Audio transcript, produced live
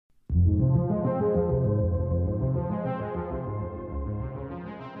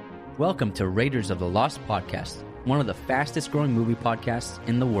Welcome to Raiders of the Lost podcast, one of the fastest growing movie podcasts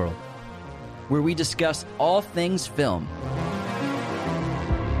in the world, where we discuss all things film.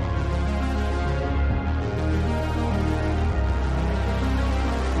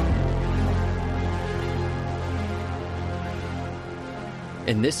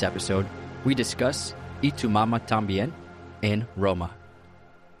 In this episode, we discuss Y tu mamá también in Roma.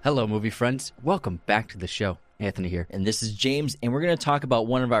 Hello, movie friends. Welcome back to the show. Anthony here. And this is James, and we're going to talk about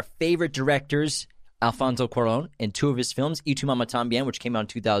one of our favorite directors, Alfonso Cuarón, and two of his films, Y tu mamá también, which came out in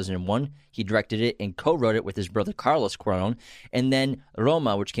 2001. He directed it and co-wrote it with his brother Carlos Cuarón. And then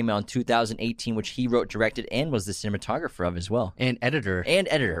Roma, which came out in 2018, which he wrote, directed, and was the cinematographer of as well. And editor.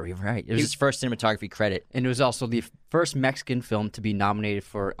 Right. It was his first cinematography credit. And it was also the first Mexican film to be nominated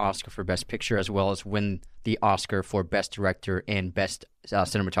for Oscar for Best Picture, as well as win the Oscar for Best Director and Best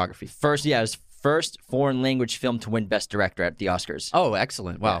Cinematography. It was first foreign language film to win Best Director at the Oscars. Oh,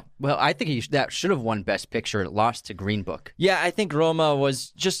 excellent. Wow. Yeah. Well, I think that should have won Best Picture. It lost to Green Book. Yeah, I think Roma was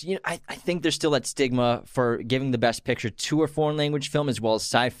just, I think there's still that stigma for giving the Best Picture to a foreign language film, as well as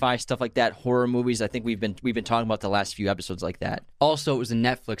sci-fi, stuff like that, horror movies. I think we've been talking about the last few episodes like that. Also, it was a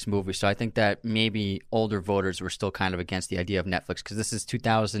Netflix movie, so I think that maybe older voters were still kind of against the idea of Netflix, because this is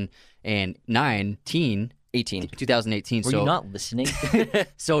 2018. Were you not listening?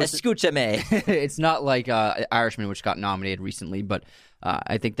 So Escúchame. It's not like Irishman, which got nominated recently, but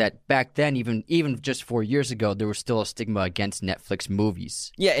I think that back then, even just 4 years ago, there was still a stigma against Netflix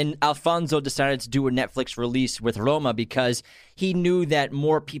movies. Yeah, and Alfonso decided to do a Netflix release with Roma because he knew that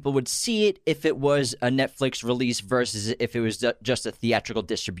more people would see it if it was a Netflix release versus if it was just a theatrical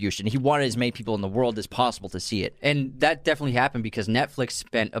distribution. He wanted as many people in the world as possible to see it. And that definitely happened because Netflix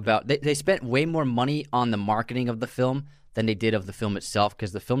spent they spent way more money on the marketing of the film than they did of the film itself,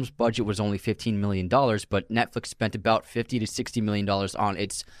 because the film's budget was only $15 million, but Netflix spent about $50 to $60 million on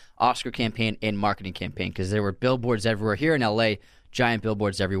its Oscar campaign and marketing campaign, because there were billboards everywhere. Here in LA, giant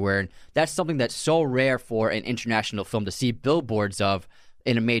billboards everywhere, and that's something that's so rare for an international film to see billboards of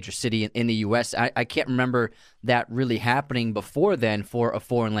in a major city in the U.S. I can't remember that really happening before then for a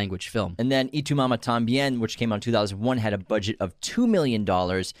foreign language film. And then Y tu mamá también, which came out in 2001, had a budget of $2 million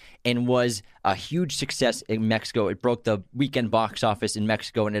and was a huge success in Mexico. It broke the weekend box office in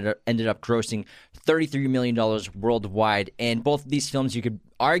Mexico and it ended up grossing $33 million worldwide. And both of these films, you could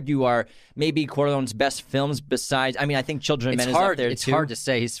argue, are maybe Cuarón's best films besides, I think Children of Men is up there too. It's hard to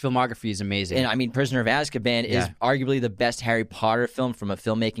say. His filmography is amazing. And Prisoner of Azkaban is arguably the best Harry Potter film from a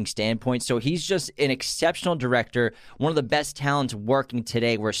filmmaking standpoint. So he's just an exceptional director, one of the best talents working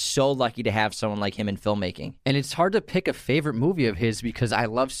today. We're so lucky to have someone like him in filmmaking. And it's hard to pick a favorite movie of his because I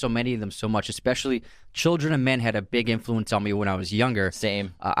love so many of them so much, especially Children of Men had a big influence on me when I was younger.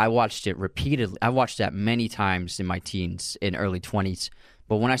 Same. I watched it repeatedly. I watched that many times in my teens and early 20s.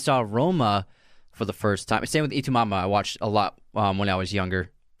 But when I saw Roma for the first time, same with Y tu mamá, I watched a lot when I was younger.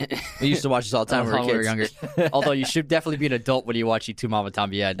 We used to watch this all the time when we were younger. Although you should definitely be an adult when you watch Y tu mamá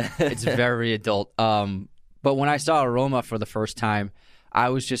también. It's very adult. But when I saw Roma for the first time, I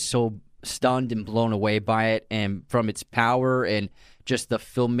was just so stunned and blown away by it, and from its power and just the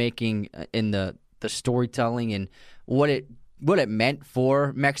filmmaking and the storytelling and what it meant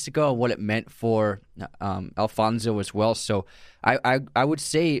for Mexico, what it meant for Alfonso as well. So I would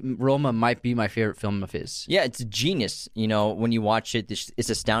say Roma might be my favorite film of his. Yeah, it's a genius. When you watch it, it's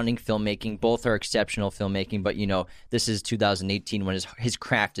astounding filmmaking. Both are exceptional filmmaking, but this is 2018 when his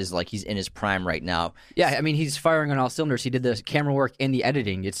craft is like he's in his prime right now. Yeah, he's firing on all cylinders. He did the camera work and the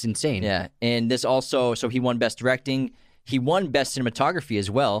editing. It's insane. Yeah, and this also, so he won Best Directing. He won Best Cinematography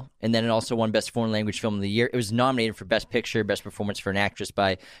as well, and then it also won Best Foreign Language Film of the Year. It was nominated for Best Picture, Best Performance for an Actress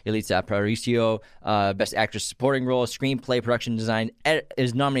by Yalitza Aparicio, Best Actress Supporting Role, Screenplay, Production Design. It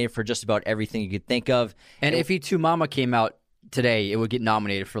was nominated for just about everything you could think of. And if Y tu mamá came out today, it would get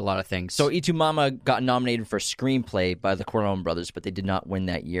nominated for a lot of things. So Y tu mamá got nominated for Screenplay by the Cuarón brothers, but they did not win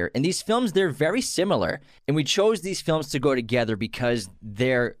that year. And these films, they're very similar. And we chose these films to go together because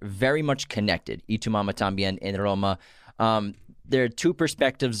they're very much connected. Y tu mamá también and Roma. There are two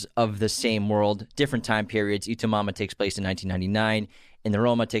perspectives of the same world, different time periods. Y tu mamá takes place in 1999, and the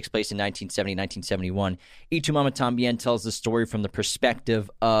Roma takes place in 1970, 1971. Y tu mamá también tells the story from the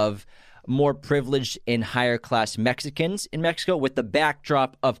perspective of more privileged and higher class Mexicans in Mexico, with the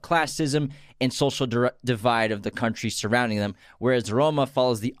backdrop of classism and social divide of the country surrounding them, whereas Roma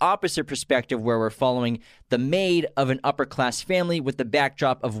follows the opposite perspective, where we're following the maid of an upper class family with the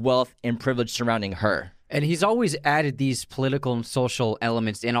backdrop of wealth and privilege surrounding her. And he's always added these political and social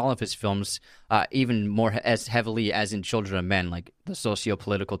elements in all of his films, even more as heavily as in Children of Men. Like the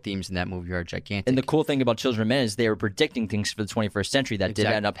socio-political themes in that movie are gigantic. And the cool thing about Children of Men is they were predicting things for the 21st century that did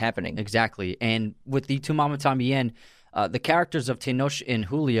end up happening. Exactly. And with Y Tu Mama También, the characters of Tenoch and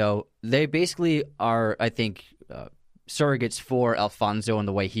Julio, they basically are, I think, surrogates for Alfonso and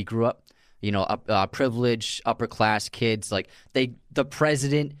the way he grew up. You know, privileged, upper-class kids. Like the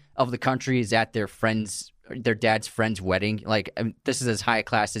president of the country is at their dad's friend's wedding. Like, I mean, this is as high a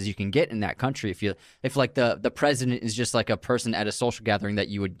class as you can get in that country. If like the president is just like a person at a social gathering that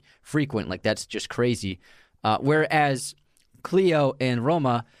you would frequent, like that's just crazy. Whereas Cleo and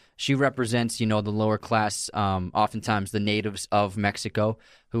Roma, she represents, you know, the lower class, oftentimes the natives of Mexico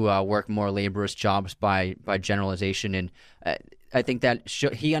who work more laborious jobs by generalization. And I think that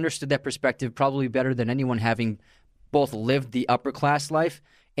he understood that perspective probably better than anyone, having both lived the upper class life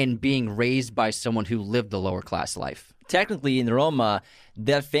and being raised by someone who lived the lower class life. Technically, in Roma,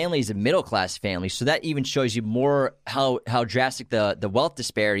 that family is a middle class family, so that even shows you more how drastic the wealth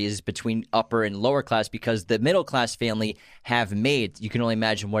disparity is between upper and lower class, because the middle class family have maids. You can only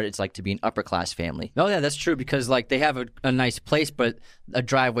imagine what it's like to be an upper class family. Oh yeah, that's true, because like they have a nice place, but a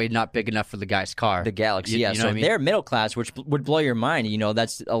driveway not big enough for the guy's car. The Galaxy, yeah. You know So what I mean? they're middle class, which would blow your mind. You know,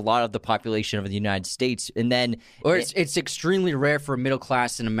 that's a lot of the population of the United States, and then it's extremely rare for a middle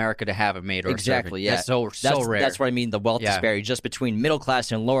class in America to have a maid or exactly, a servant. yeah. That's so rare. That's what I mean. The wealth disparity just between middle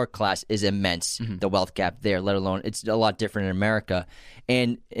class and lower class is immense. Mm-hmm. The wealth gap there, let alone it's a lot different in America.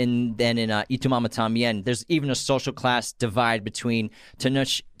 And then in Y Tu Mama También, there's even a social class divide between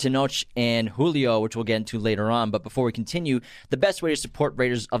Tenoch and Julio, which we'll get into later on. But before we continue, the best way to support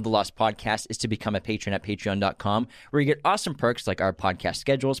Raiders of the Lost podcast is to become a patron at patreon.com, where you get awesome perks like our podcast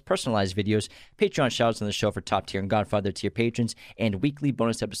schedules, personalized videos, Patreon shoutouts on the show for top tier and Godfather tier patrons, and weekly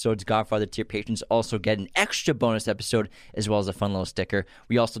bonus episodes. Godfather tier patrons also get an extra bonus episode as well as a fun little sticker.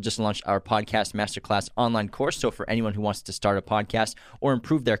 We also just launched our podcast masterclass online course. So for anyone who wants to start a podcast or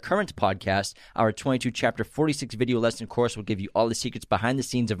improve their current podcast, our 22 chapter 46 video lesson course will give you all the secrets behind the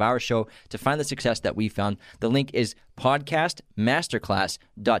scenes of our show to find the success that we found. The link is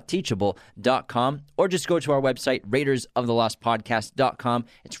podcastmasterclass.teachable.com, or just go to our website, raidersoftheLostpodcast.com.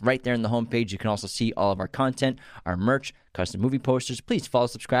 It's right there in the homepage. You can also see all of our content, our merch, custom movie posters. Please follow,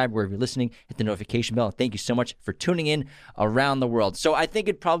 subscribe wherever you're listening, hit the notification bell. Thank you so much for tuning in around the world. So I think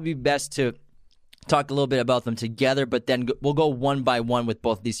it'd probably be best to talk a little bit about them together, but then we'll go one by one with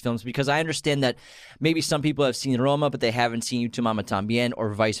both of these films, because I understand that maybe some people have seen Roma, but they haven't seen Y Tu Mama También,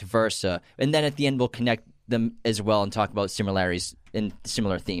 or vice versa. And then at the end, we'll connect them as well and talk about similarities and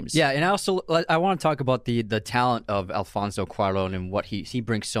similar themes. Yeah, and I want to talk about the talent of Alfonso Cuarón and what he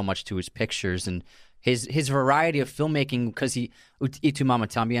brings so much to his pictures and his variety of filmmaking, because Y Tu Mama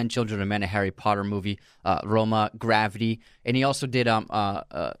También, Children of Men, a Harry Potter movie, Roma, Gravity, and he also did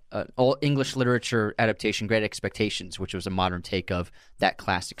old English literature adaptation, Great Expectations, which was a modern take of that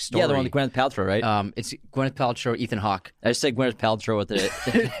classic story. Yeah, the one with Gwyneth Paltrow, right? It's Gwyneth Paltrow, Ethan Hawke. I just said Gwyneth Paltrow with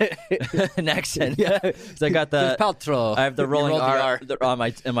an accent. Yeah, so I got Gwyneth Paltrow. I have the rolling R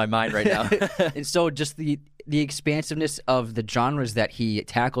in my mind right now. And so just the expansiveness of the genres that he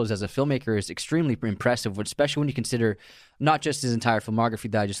tackles as a filmmaker is extremely impressive, especially when you consider not just his entire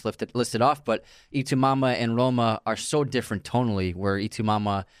filmography that I just listed off, but Y Tu Mama and Roma are so different tonally, where Y Tu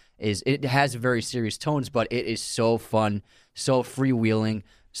Mama it has very serious tones, but it is so fun, so freewheeling,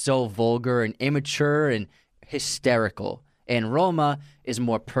 so vulgar and immature and hysterical. And Roma is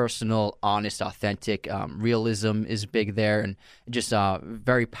more personal, honest, authentic. Realism is big there, and just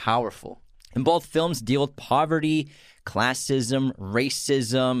very powerful. And both films deal with poverty, classism,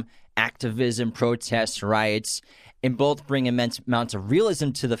 racism, activism, protests, riots, and both bring immense amounts of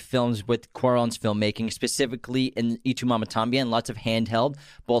realism to the films with Cuarón's filmmaking, specifically in Y Tu Mama También, lots of handheld.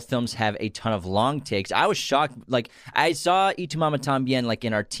 Both films have a ton of long takes. I was shocked. Like, I saw Y Tu Mama También like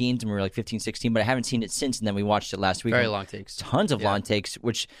in our teens when we were like 15, 16, but I haven't seen it since, and then we watched it last week. Very long takes. Tons of long takes,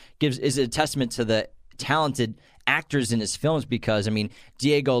 which is a testament to the talented actors in his films, because I mean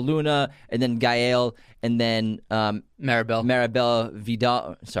Diego Luna and then Gael and then Maribel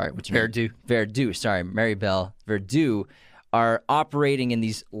Vidal. Sorry, what's your name? Verdu. Sorry, Maribel Verdu are operating in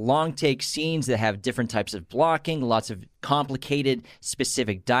these long take scenes that have different types of blocking, lots of complicated,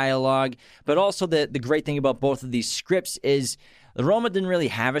 specific dialogue. But also the great thing about both of these scripts is Roma didn't really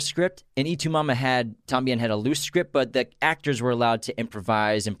have a script, and Y Tu Mama También had a loose script, but the actors were allowed to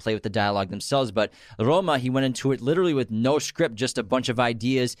improvise and play with the dialogue themselves. But Roma, he went into it literally with no script, just a bunch of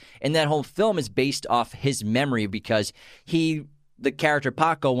ideas, and that whole film is based off his memory, because the character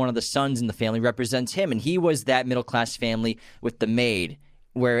Paco, one of the sons in the family, represents him, and he was that middle-class family with the maid.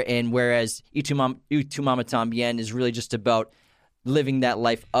 Whereas Y Tu Mama Tambien is really just about living that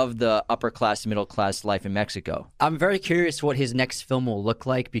life of the upper class, middle class life in Mexico. I'm very curious what his next film will look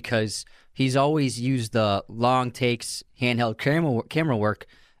like because he's always used the long takes, handheld camera work,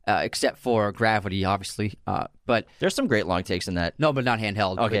 except for Gravity, obviously. But there's some great long takes in that. No, but not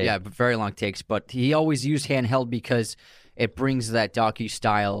handheld. Okay, but yeah, but very long takes. But he always used handheld because it brings that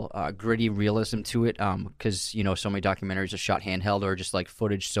docu-style gritty realism to it because, so many documentaries are shot handheld or just like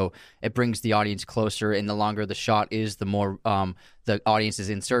footage. So it brings the audience closer, and the longer the shot is, the more the audience is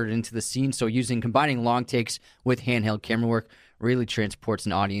inserted into the scene. So combining long takes with handheld camera work really transports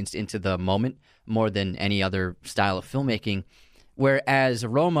an audience into the moment more than any other style of filmmaking. Whereas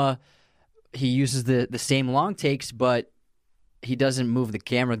Roma, he uses the same long takes, but he doesn't move the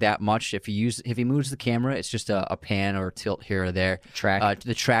camera that much. If he moves the camera, it's just a pan or a tilt here or there.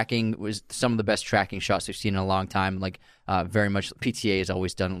 The tracking was some of the best tracking shots we've seen in a long time. Like very much, PTA has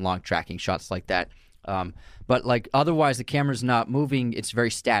always done long tracking shots like that. But like otherwise, the camera's not moving. It's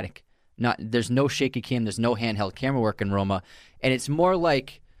very static. There's no shaky cam. There's no handheld camera work in Roma, and it's more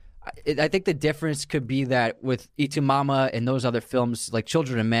like. I think the difference could be that with Y Tu Mama and those other films like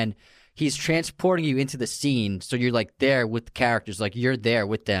Children of Men, he's transporting you into the scene, so you're like there with the characters, like you're there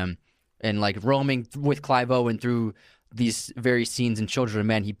with them, and like roaming with Clive Owen through these very scenes in Children of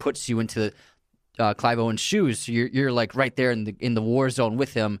Men. He puts you into Clive Owen's shoes, so you're like right there in the war zone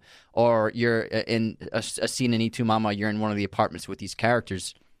with him, or you're in a scene in Y Tu Mama, you're in one of the apartments with these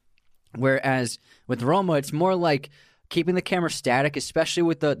characters. Whereas with Roma, it's more like keeping the camera static, especially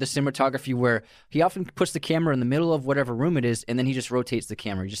with the cinematography, where he often puts the camera in the middle of whatever room it is, and then he just rotates the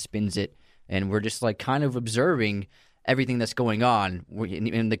camera, he just spins it, and we're just like kind of observing everything that's going on.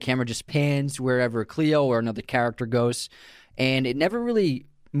 And the camera just pans wherever Cleo or another character goes, and it never really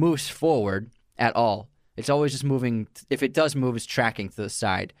moves forward at all. It's always just moving. If it does move, it's tracking to the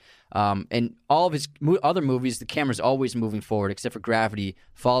side. And all of his other movies, the camera's always moving forward, except for Gravity,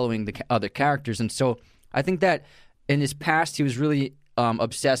 following the other characters. And so I think that in his past, he was really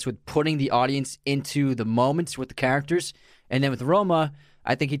obsessed with putting the audience into the moments with the characters. And then with Roma,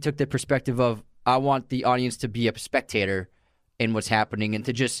 I think he took the perspective of, I want the audience to be a spectator in what's happening and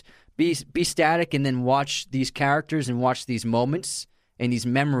to just be static and then watch these characters and watch these moments and these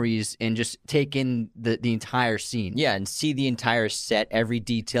memories and just take in the entire scene. Yeah, and see the entire set. Every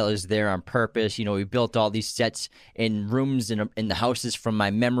detail is there on purpose. We built all these sets in rooms in the houses from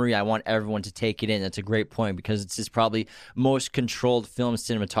my memory. I want everyone to take it in. That's a great point because it's his probably most controlled film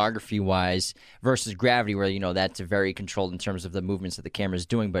cinematography-wise versus Gravity, where, that's very controlled in terms of the movements that the camera's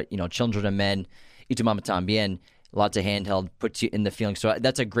doing. But, Children of Men, Y Tu Mama Tambien, lots of handheld, puts you in the feeling. So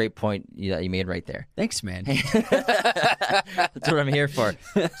that's a great point that you made right there. Thanks, man. That's what I'm here for.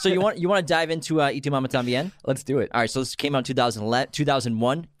 So you want to dive into Y Tu Mama Tambien? Let's do it. All right, so this came out in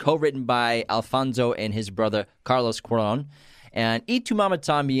 2001, co-written by Alfonso and his brother Carlos Cuarón. And Y Tu Mama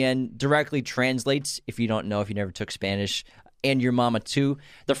Tambien directly translates, if you don't know, if you never took Spanish, and your mama too.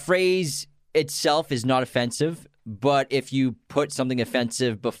 The phrase itself is not offensive, but if you put something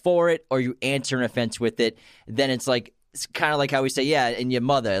offensive before it or you answer an offense with it, then it's kind of like how we say, yeah, and your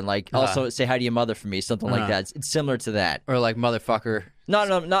mother, and also say hi to your mother for me, something like that. It's similar to that. Or like motherfucker.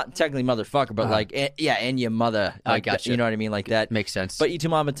 No, not technically motherfucker, but and your mother. I gotcha. You know what I mean? Like that. Makes sense. But Y Tu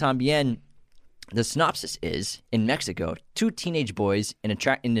Mama Tambien, the synopsis is, in Mexico, two teenage boys and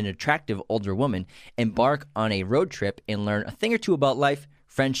an attractive older woman embark on a road trip and learn a thing or two about life,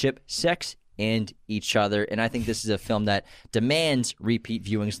 friendship, sex, and each other. And I think this is a film that demands repeat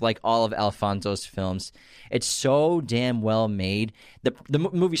viewings, like all of Alfonso's films. It's so damn well made. The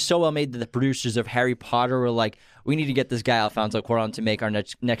movie's so well made that the producers of Harry Potter were like, we need to get this guy Alfonso Cuarón to make our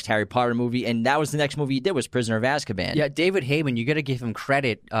next Harry Potter movie. And that was the next movie he did, was Prisoner of Azkaban. Yeah, David Heyman, you got to give him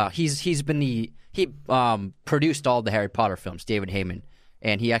credit. He produced all the Harry Potter films, David Heyman.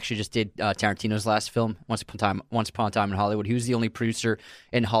 And he actually just did Tarantino's last film, Once Upon a Time in Hollywood. He was the only producer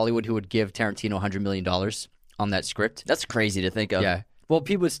in Hollywood who would give Tarantino $100 million on that script. That's crazy to think of. Yeah. Well,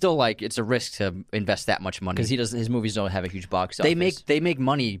 people would still it's a risk to invest that much money. Because his movies don't have a huge box office. They make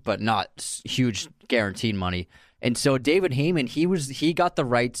money, but not huge guaranteed money. And so David Heyman, he got the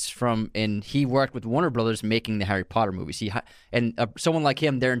rights and he worked with Warner Brothers making the Harry Potter movies. Someone like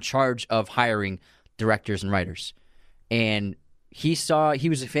him, they're in charge of hiring directors and writers. And he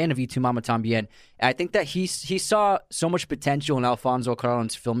was a fan of Y Tu Mama Tambien. I think that he saw so much potential in Alfonso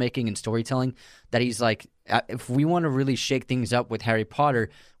Cuarón's filmmaking and storytelling that he's like, if we want to really shake things up with Harry Potter,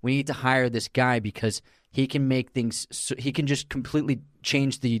 we need to hire this guy because he can make things. He can just completely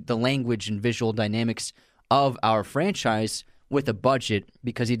change the language and visual dynamics of our franchise with a budget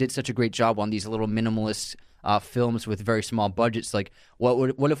because he did such a great job on these little minimalist films with very small budgets. Like, what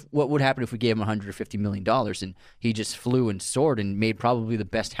would happen if we gave him $150 million and he just flew and soared and made probably the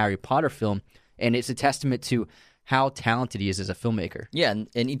best Harry Potter film? And it's a testament to how talented he is as a filmmaker. Yeah, and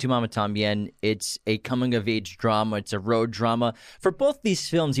Y Tu Mama También, it's a coming-of-age drama. It's a road drama. For both these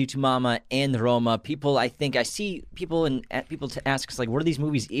films, Y Tu Mama and Roma, I see people to ask us, like, what are these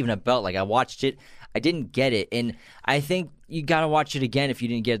movies even about? Like, I watched it, I didn't get it. And I think you got to watch it again if you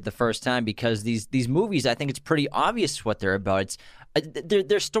didn't get it the first time, because these movies, I think it's pretty obvious what they're about.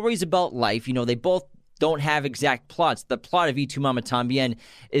 They're stories about life. They both don't have exact plots. The plot of Y Tu Mama También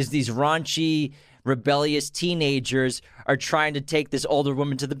is these raunchy, rebellious teenagers are trying to take this older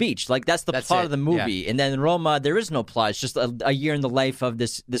woman to the beach. Like, that's the plot of the movie. Yeah. And then in Roma, there is no plot. It's just a year in the life of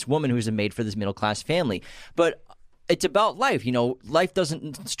this woman who's a maid for this middle-class family. But it's about life.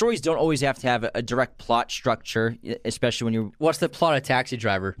 Stories don't always have to have a direct plot structure, especially when you're... What's the plot of Taxi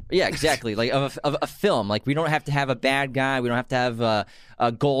Driver? Yeah, exactly. Like, of a film. Like, we don't have to have a bad guy. We don't have to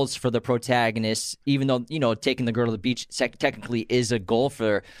have goals for the protagonist, even though, taking the girl to the beach technically is a goal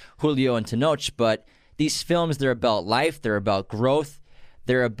for Julio and Tenoch. But these films, they're about life. They're about growth.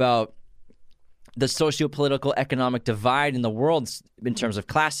 They're about the socio-political economic divide in the world in terms of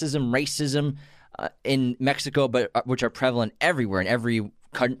classism, racism, in Mexico, but which are prevalent everywhere in every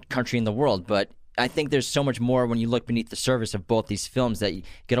country in the world. But I think there's so much more when you look beneath the surface of both these films that you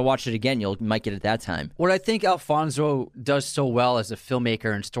got to watch it again. You might get it that time. What I think Alfonso does so well as a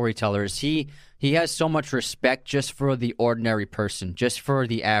filmmaker and storyteller is he has so much respect just for the ordinary person, just for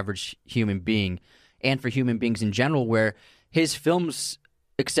the average human being, and for human beings in general, where his films,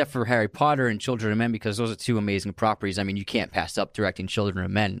 except for Harry Potter and Children of Men, because those are two amazing properties. I mean, you can't pass up directing Children of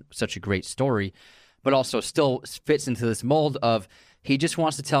Men, such a great story, but also still fits into this mold of he just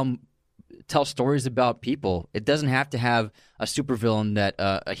wants to tell stories about people. It doesn't have to have a supervillain that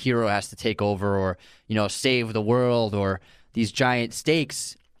a hero has to take over or, save the world or these giant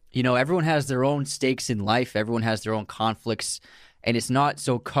stakes. Everyone has their own stakes in life. Everyone has their own conflicts, and it's not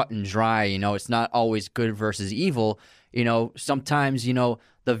so cut and dry. It's not always good versus evil. Sometimes,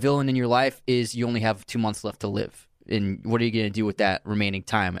 the villain in your life is you only have 2 months left to live. And what are you going to do with that remaining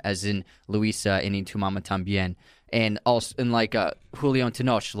time, as in Luisa and Y Tu Mama También? And also, and like Julio and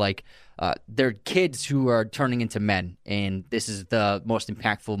Tenoch, like they're kids who are turning into men. And this is the most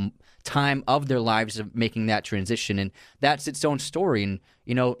impactful time of their lives of making that transition. And that's its own story. And,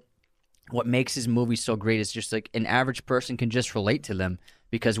 what makes his movies so great is just like an average person can just relate to them,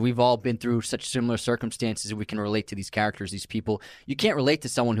 because we've all been through such similar circumstances and we can relate to these characters, these people. You can't relate to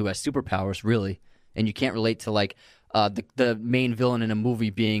someone who has superpowers, really. And you can't relate to like the main villain in a movie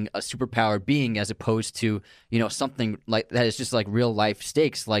being a superpowered being, as opposed to, something like that is just like real life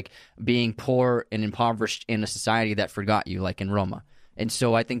stakes, like being poor and impoverished in a society that forgot you, like in Roma. And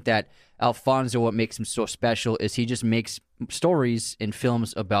so I think that Alfonso, what makes him so special is he just makes stories and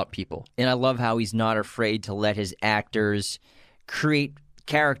films about people. And I love how he's not afraid to let his actors create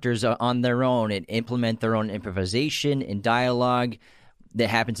characters on their own and implement their own improvisation and dialogue that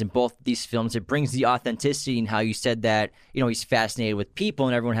happens in both these films. It brings the authenticity in how you said that, he's fascinated with people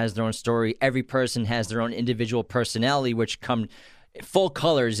and everyone has their own story. Every person has their own individual personality, which come full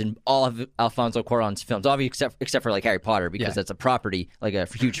colors in all of Alfonso Cuarón's films, obviously except for like Harry Potter, because that's a property, like a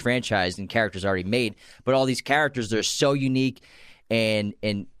huge franchise and characters already made. But all these characters, they're so unique and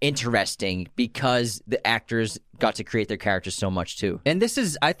interesting because the actors got to create their characters so much too. And this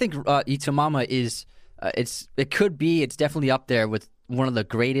is, I think, Y Tu Mama is, it's definitely up there with one of the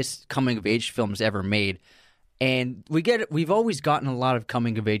greatest coming of age films ever made. And we've always gotten a lot of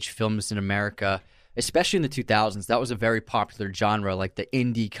coming of age films in America, especially in the 2000s. That was a very popular genre, like the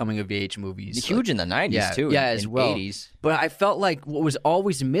indie coming of age movies. Huge in the 90s too. Yeah, as well. 80s. But I felt like what was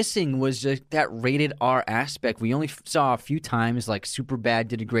always missing was just that rated R aspect. We only saw a few times, like Superbad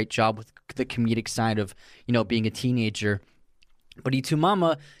did a great job with the comedic side of, being a teenager. But Y Tu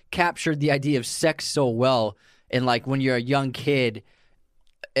Mama captured the idea of sex so well. And like when you're a young kid,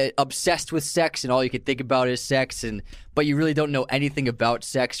 obsessed with sex and all you can think about is sex, but you really don't know anything about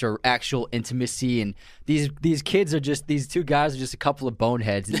sex or actual intimacy, and these kids are just, these two guys are just a couple of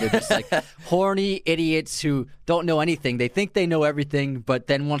boneheads, and they're just like horny idiots who don't know anything. They think they know everything, but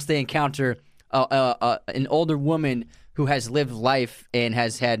then once they encounter an older woman who has lived life and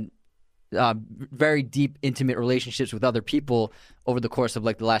has had very deep intimate relationships with other people over the course of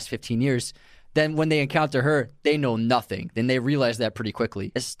like the last 15 years, then when they encounter her, they know nothing. Then they realize that pretty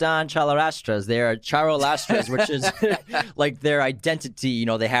quickly. Están charolastras. They are charolastras, which is like their identity.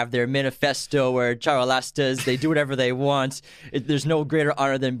 They have their manifesto where charolastras, they do whatever they want. There's no greater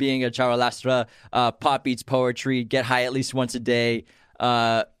honor than being a charolastra. Pop eats poetry, get high at least once a day.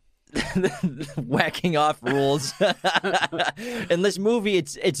 whacking off rules. In this movie,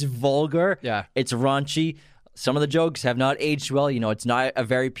 it's vulgar. Yeah. It's raunchy. Some of the jokes have not aged well. It's not a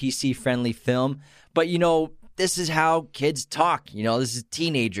very PC-friendly film. But, this is how kids talk. This is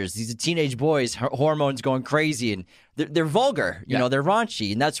teenagers. These are teenage boys, hormones going crazy, and they're vulgar. They're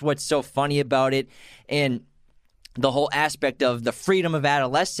raunchy, and that's what's so funny about it. And the whole aspect of the freedom of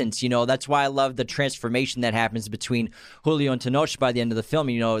adolescence, that's why I love the transformation that happens between Julio and Tenoch by the end of the film.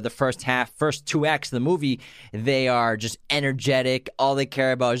 The first two acts of the movie, they are just energetic. All they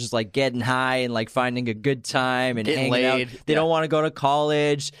care about is just like getting high and like finding a good time and getting hanging laid. out. They don't want to go to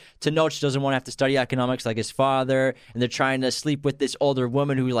college. Tenoch doesn't want to have to study economics like his father, and they're trying to sleep with this older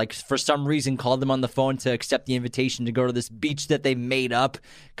woman who, like, for some reason called them on the phone to accept the invitation to go to this beach that they made up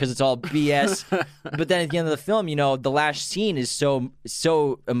because it's all BS. But then at the end of the film, the last scene is so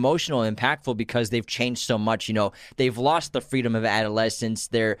emotional and impactful because they've changed so much. They've lost the freedom of adolescence.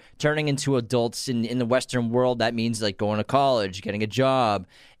 They're turning into adults in the Western world. That means like going to college, getting a job,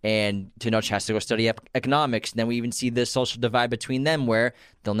 and Tenoch has to go study economics. And then we even see this social divide between them where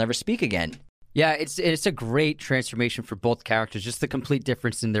they'll never speak again. Yeah, it's a great transformation for both characters. Just the complete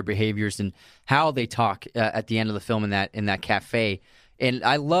difference in their behaviors and how they talk at the end of the film in that cafe. And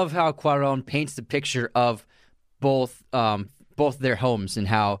I love how Cuarón paints the picture of both their homes and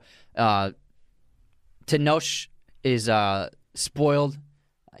how Tenoch is spoiled.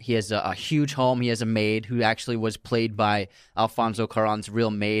 He has a huge home. He has a maid who actually was played by Alfonso Cuarón's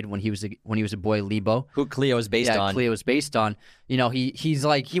real maid when he was a boy, Libo, who Cleo is based on. Cleo is based on. He's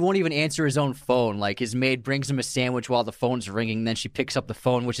like, he won't even answer his own phone. Like, his maid brings him a sandwich while the phone's ringing. Then she picks up the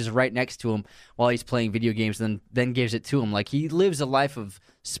phone, which is right next to him while he's playing video games, then gives it to him. Like, he lives a life of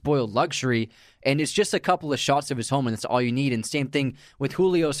spoiled luxury, and it's just a couple of shots of his home, and that's all you need. And same thing with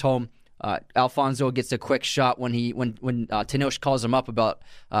Julio's home. Alfonso gets a quick shot when Tenoch calls him up about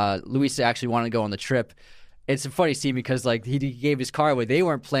Luisa actually wanting to go on the trip. It's a funny scene because like he gave his car away. They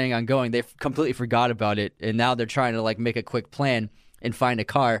weren't planning on going. They completely forgot about it, and now they're trying to like make a quick plan and find a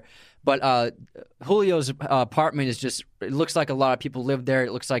car. But Julio's apartment it looks like a lot of people live there.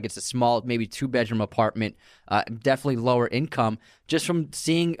 It looks like it's a small, maybe 2-bedroom apartment, definitely lower income. Just from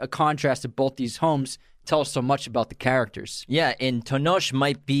seeing a contrast of both these homes tells so much about the characters. Yeah, and Tenoch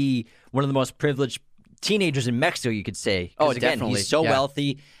might be one of the most privileged teenagers in Mexico, you could say. Oh, again, definitely. He's so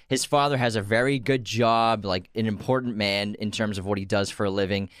wealthy. His father has a very good job, like an important man in terms of what he does for a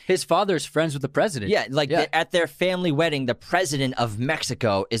living. His father's friends with the president. Yeah, at their family wedding, the president of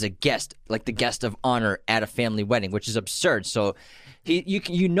Mexico is a guest, like the guest of honor at a family wedding, which is absurd. So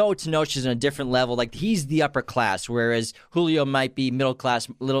Tenoch is on a different level. Like, he's the upper class, whereas Julio might be middle class,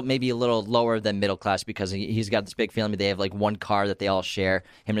 maybe a little lower than middle class because he's got this big family. They have like one car that they all share,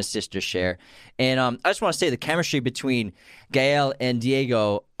 him and his sister share. And I just want to say the chemistry between Gael and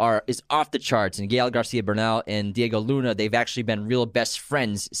Diego is off the charts. And Gael Garcia Bernal and Diego Luna, they've actually been real best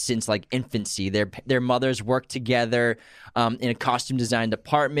friends since like infancy. Their mothers work together in a costume design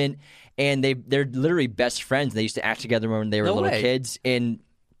department. And they're literally best friends. They used to act together when they were little kids. And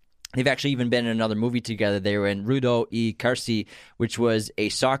they've actually even been in another movie together. They were in Rudo y Carci, which was a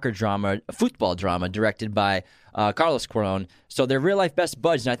football drama directed by Carlos Cuarón. So they're real-life best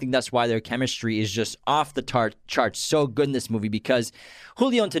buds, and I think that's why their chemistry is just off the charts, so good in this movie, because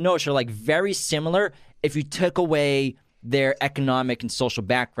Julio and Tenoch are like very similar if you took away their economic and social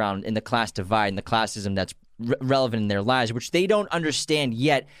background in the class divide and the classism that's relevant in their lives, which they don't understand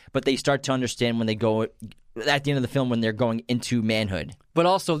yet, but they start to understand when they go at the end of the film when they're going into manhood. But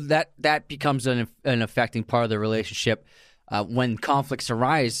also that becomes an affecting part of the relationship when conflicts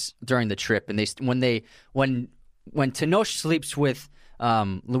arise during the trip, and when Tenoch sleeps with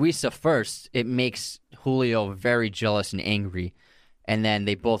Luisa first, it makes Julio very jealous and angry, and then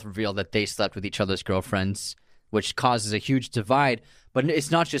they both reveal that they slept with each other's girlfriends, which causes a huge divide. But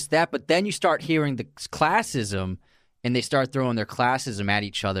it's not just that, but then you start hearing the classism, and they start throwing their classism at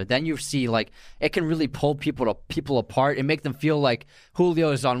each other. Then you see, like, it can really pull people apart and make them feel like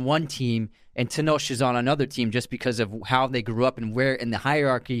Julio is on one team and Tenoch is on another team just because of how they grew up and where in the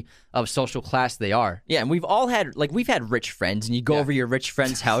hierarchy of social class they are. Yeah, and we've had rich friends, and you go over your rich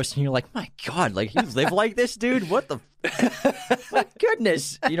friend's house, and you're like, my God, like, you live like this, dude? What the... My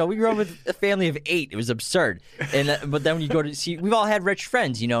goodness. We grew up with a family of 8. It was absurd. But then when you go to see, we've all had rich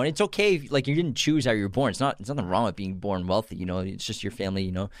friends, and it's okay if, like, you didn't choose how you were born. It's nothing wrong with being born wealthy, it's just your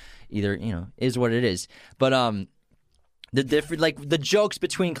family, either, is what it is. But, the jokes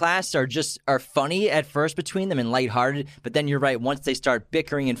between classes are funny at first between them and lighthearted, but then you're right, once they start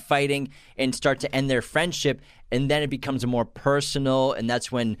bickering and fighting and start to end their friendship, and then it becomes more personal, and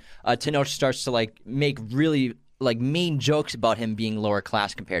that's when Tenoch starts to like make really like main jokes about him being lower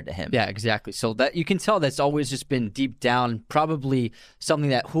class compared to him. Yeah, exactly. So that you can tell that's always just been deep down, probably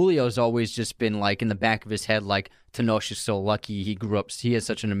something that Julio's always just been like in the back of his head, like Tenoch is so lucky he grew up, he has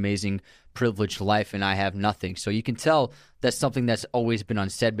such an amazing, privileged life, and I have nothing. So you can tell that's something that's always been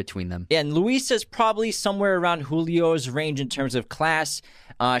unsaid between them. Yeah, and Luisa's probably somewhere around Julio's range in terms of class.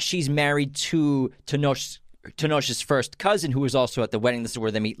 She's married to Tenoch's first cousin, who was also at the wedding. This is where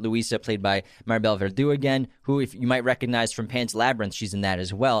they meet Luisa, played by Maribel Verdú again, who, if you might recognize from Pan's Labyrinth, she's in that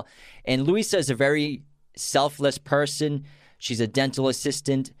as well. And Luisa is a very selfless person. She's a dental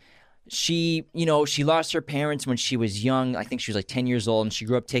assistant. She lost her parents when she was young. I think she was like 10 years old, and she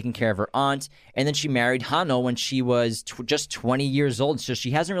grew up taking care of her aunt. And then she married Hano when she was just 20 years old. So she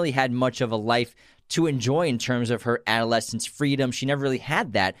hasn't really had much of a life to enjoy in terms of her adolescence freedom. She never really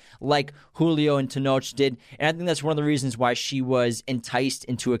had that like Julio and Tenoch did. And I think that's one of the reasons why she was enticed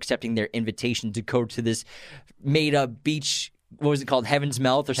into accepting their invitation to go to this made-up beach. What was it called? Heaven's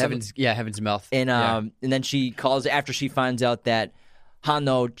Mouth or something? Heaven's Mouth. And then she calls after she finds out that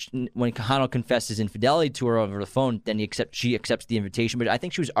when Hano confesses infidelity to her over the phone, then she accepts the invitation. But I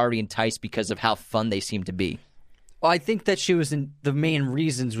think she was already enticed because of how fun they seemed to be. Well, I think that she was the main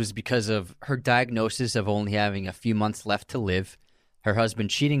reasons was because of her diagnosis of only having a few months left to live, her husband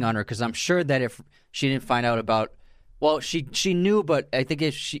cheating on her, because I'm sure that if she didn't find out about, well, she knew, but I think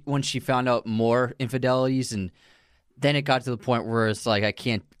when she found out more infidelities, and then it got to the point where it's like, I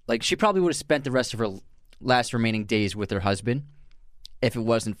can't, like, she probably would have spent the rest of her last remaining days with her husband if it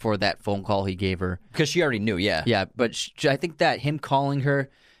wasn't for that phone call he gave her. Because she already knew, yeah. Yeah, but I think that him calling her,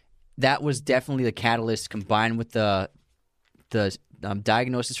 that was definitely the catalyst, combined with the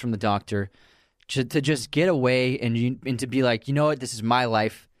diagnosis from the doctor, to just get away and to be like, you know what, this is my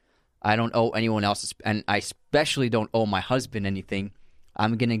life. I don't owe anyone else, and I especially don't owe my husband anything.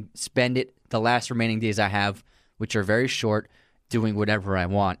 I'm going to spend the last remaining days I have, which are very short, doing whatever I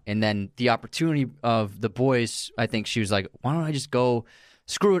want. And then the opportunity of the boys, I think she was like, why don't I just go,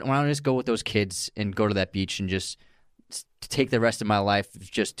 screw it, why don't I just go with those kids and go to that beach and just take the rest of my life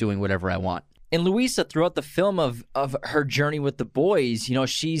just doing whatever I want. And Luisa, throughout the film of her journey with the boys,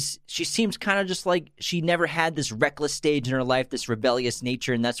 she seems kind of just like she never had this reckless stage in her life, this rebellious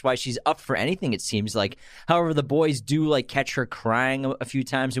nature, and that's why she's up for anything, it seems like. However, the boys do like catch her crying a few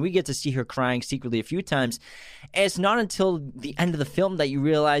times, and we get to see her crying secretly a few times. And it's not until the end of the film that you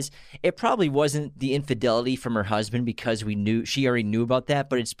realize it probably wasn't the infidelity from her husband, because she already knew about that,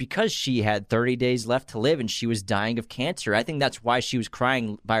 but it's because she had 30 days left to live and she was dying of cancer. I think that's why she was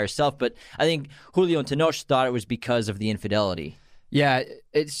crying by herself, but I think Julio and Tenoch thought it was because of the infidelity. Yeah,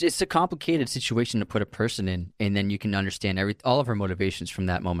 it's a complicated situation to put a person in, and then you can understand all of her motivations from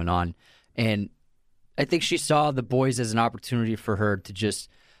that moment on. And I think she saw the boys as an opportunity for her to just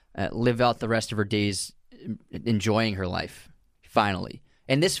live out the rest of her days enjoying her life, finally.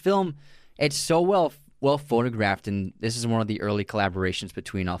 And this film, it's so well photographed, and this is one of the early collaborations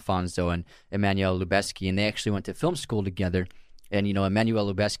between Alfonso and Emmanuel Lubezki, and they actually went to film school together. And,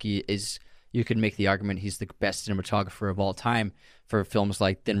 Emmanuel Lubezki is... You could make the argument he's the best cinematographer of all time for films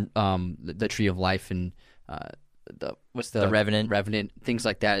like The Tree of Life and the Revenant, things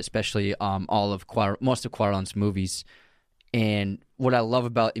like that. Especially most of Cuarón's movies. And what I love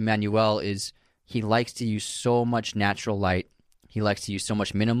about Emmanuel is he likes to use so much natural light. He likes to use so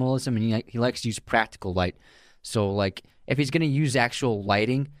much minimalism, and he likes to use practical light. So, like, if he's going to use actual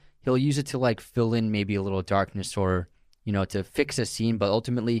lighting, he'll use it to like fill in maybe a little darkness or to fix a scene, but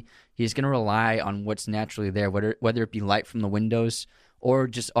ultimately he's going to rely on what's naturally there, whether it be light from the windows or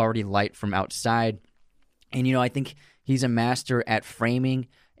just already light from outside. And, I think he's a master at framing.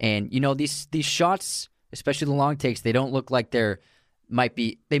 And, these shots, especially the long takes, they don't look like to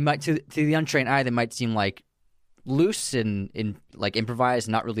the untrained eye, they might seem like loose and like improvised,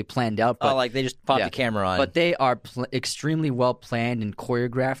 not really planned out. But, like they just popped the camera on. But they are extremely well planned and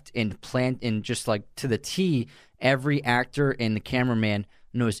choreographed and planned in just like to the T. Every actor and the cameraman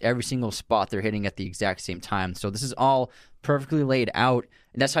knows every single spot they're hitting at the exact same time. So this is all perfectly laid out,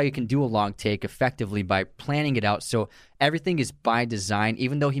 and that's how you can do a long take effectively, by planning it out. So everything is by design,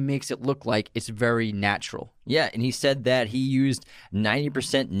 even though he makes it look like it's very natural. Yeah, and he said that he used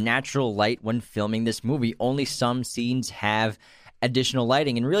 90% natural light when filming this movie. Only some scenes have additional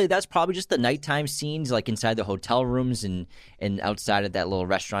lighting, and really that's probably just the nighttime scenes, like inside the hotel rooms and outside of that little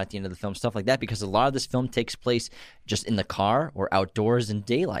restaurant at the end of the film, stuff like that, because a lot of this film takes place just in the car or outdoors in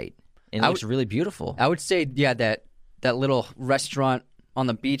daylight, and it looks really beautiful. I would say, yeah, that little restaurant on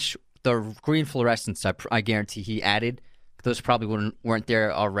the beach, the green fluorescence, I guarantee he added. Those probably weren't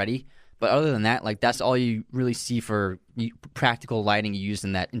there already, But other than that, like that's all you really see for practical lighting used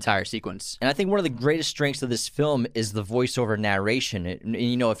in that entire sequence. And I think one of the greatest strengths of this film is the voiceover narration. And,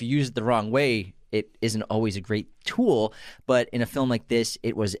 you know, if you use it the wrong way, it isn't always a great tool. But in a film like this,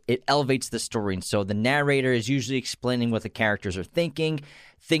 it elevates the story. And so the narrator is usually explaining what the characters are thinking,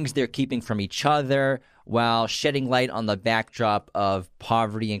 things they're keeping from each other, while shedding light on the backdrop of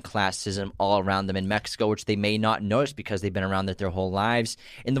poverty and classism all around them in Mexico, which they may not notice because they've been around it their whole lives.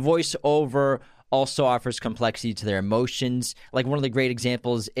 And the voiceover also offers complexity to their emotions. Like one of the great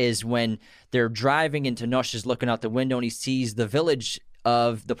examples is when they're driving and Tenoch is looking out the window and he sees the village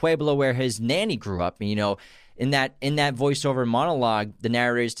of the pueblo where his nanny grew up. And, you know, in that voiceover monologue, the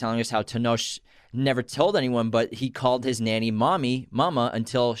narrator is telling us how Tenoch never told anyone, but he called his nanny mama,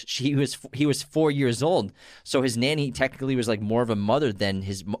 until he was 4 years old. So his nanny technically was like more of a mother than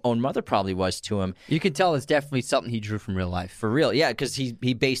his own mother probably was to him. You can tell it's definitely something he drew from real life. For real, yeah, because he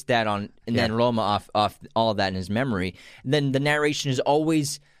based that on, and then Roma off all of that in his memory. And then the narration is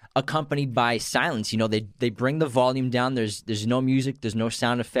always accompanied by silence. You know, they bring the volume down. There's no music, there's no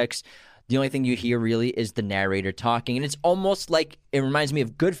sound effects. The only thing you hear really is the narrator talking. And it's almost like, it reminds me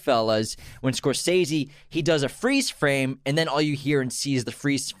of Goodfellas when Scorsese, he does a freeze frame and then all you hear and see is the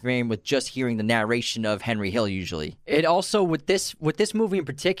freeze frame with just hearing the narration of Henry Hill usually. It also, with this movie in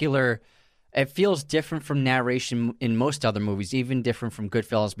particular, it feels different from narration in most other movies, even different from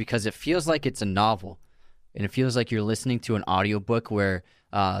Goodfellas, because it feels like it's a novel. And it feels like you're listening to an audiobook where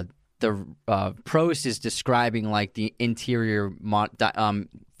the prose is describing like the interior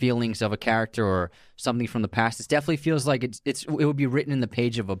feelings of a character or something from the past. It definitely feels like it would be written in the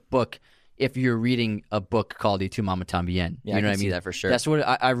page of a book if you're reading a book called Y Tu Mama También. Yeah, you know I what I see mean? that for sure. That's what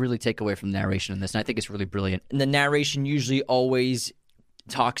I really take away from narration in this, and I think it's really brilliant. And the narration usually always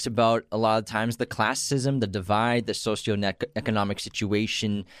talks about, a lot of times, the classism, the divide, the socioeconomic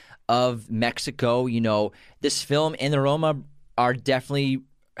situation of Mexico. You know, this film and the Roma are definitely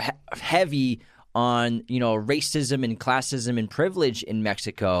heavy on, you know, racism and classism and privilege in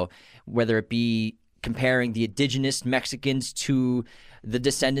Mexico, whether it be comparing the indigenous Mexicans to the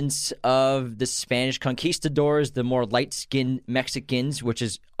descendants of the Spanish conquistadors, the more light-skinned Mexicans, which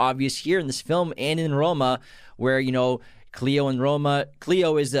is obvious here in this film and in Roma, where, you know, Cleo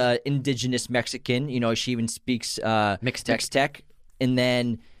is an indigenous Mexican. You know, she even speaks Mixtec, and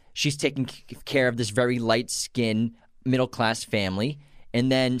then she's taking care of this very light-skinned middle-class family.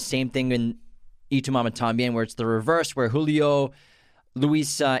 And then same thing in Y Tu Mama También, where it's the reverse, where Julio,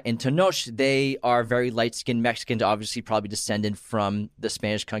 Luisa, and Tenoch, they are very light-skinned Mexicans, obviously probably descended from the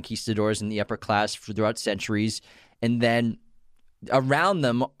Spanish conquistadors in the upper class throughout centuries. And then around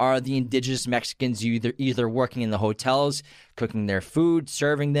them are the indigenous Mexicans, either working in the hotels, cooking their food,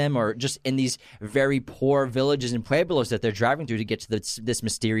 serving them, or just in these very poor villages and pueblos that they're driving through to get to this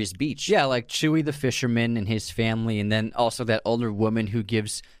mysterious beach. Yeah, like Chewy the fisherman and his family, and then also that older woman who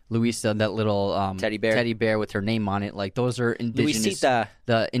gives Luisa that little teddy bear with her name on it. Like those are indigenous,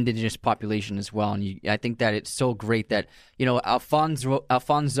 the indigenous population as well. And I think that it's so great that, you know,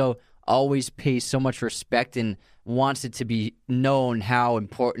 Alfonso always pays so much respect and wants it to be known how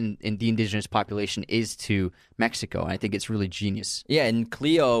important the indigenous population is to Mexico. And I think it's really genius. Yeah, and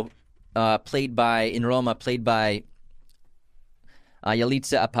Cleo, played by Yalitza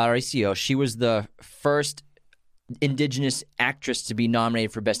Aparicio, she was the first indigenous actress to be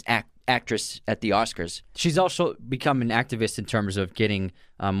nominated for Best Actress at the Oscars. She's also become an activist in terms of getting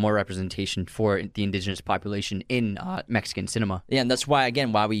more representation for the indigenous population in Mexican cinema. Yeah, and that's why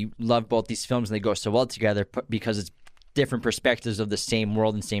we love both these films and they go so well together, because it's different perspectives of the same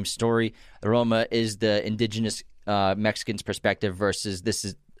world and same story. The Roma is the indigenous Mexicans' perspective versus this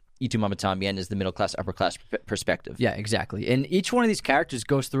is Y Tu Mama También is the middle class, upper class perspective. Yeah, exactly. And each one of these characters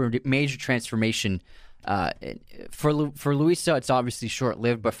goes through a major transformation. For Luisa, it's obviously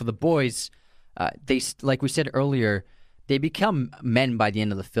short-lived, but for the boys, they, like we said earlier, they become men by the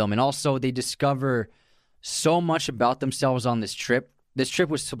end of the film, and also they discover so much about themselves on this trip. This trip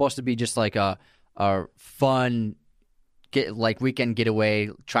was supposed to be just like a fun weekend getaway,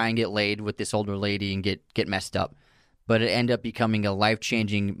 try and get laid with this older lady and get messed up, but it ended up becoming a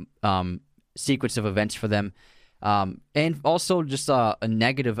life-changing sequence of events for them, and also just a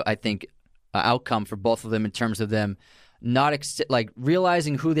negative, I think, outcome for both of them in terms of them not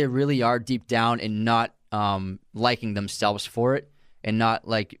realizing who they really are deep down and not liking themselves for it and not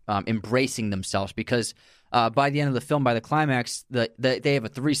embracing themselves, because by the end of the film, by the climax, they have a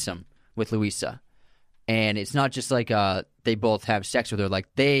threesome with Luisa, and it's not just like they both have sex with her, like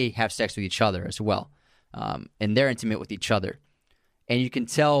they have sex with each other as well, and they're intimate with each other, and you can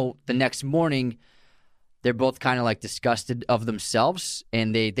tell the next morning they're both kind of like disgusted of themselves,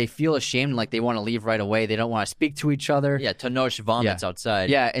 and they feel ashamed, like they want to leave right away. They don't want to speak to each other. Yeah, Tenoch vomits outside.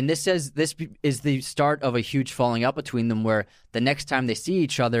 Yeah, and this is the start of a huge falling out between them, where the next time they see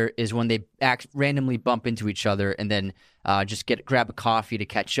each other is when they randomly bump into each other, and then just grab a coffee to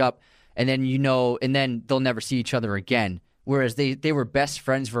catch up, and then and then they'll never see each other again. Whereas they were best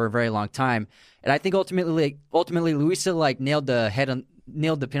friends for a very long time, and I think ultimately Luisa like nailed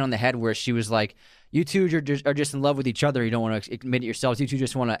the pin on the head, where she was like, you two are just in love with each other. You don't want to admit it yourselves. You two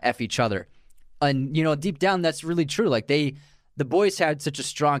just want to F each other. And, deep down, that's really true. Like, the boys had such a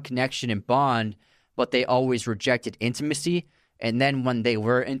strong connection and bond, but they always rejected intimacy. And then when they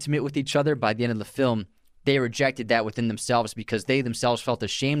were intimate with each other, by the end of the film, they rejected that within themselves because they themselves felt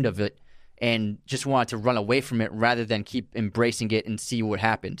ashamed of it and just wanted to run away from it rather than keep embracing it and see what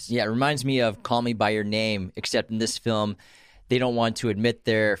happens. Yeah, it reminds me of Call Me By Your Name, except in this film, they don't want to admit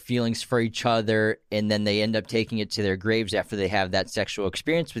their feelings for each other, and then they end up taking it to their graves after they have that sexual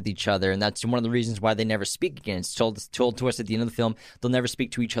experience with each other, and that's one of the reasons why they never speak again. It's told to us at the end of the film, they'll never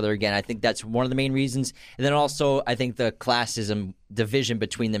speak to each other again. I think that's one of the main reasons. And then also, I think the classism division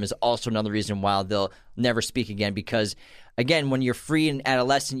between them is also another reason why they'll never speak again, because again, when you're free and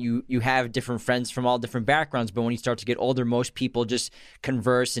adolescent, you have different friends from all different backgrounds, but when you start to get older, most people just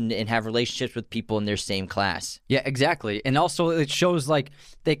converse and have relationships with people in their same class. Yeah, exactly. And also it shows like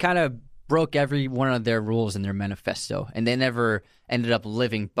they kind of broke every one of their rules in their manifesto, and they never ended up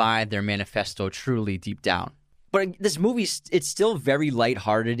living by their manifesto truly deep down. But this movie, it's still very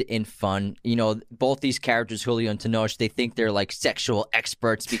lighthearted and fun. Both these characters, Julio and Tenoch, they think they're like sexual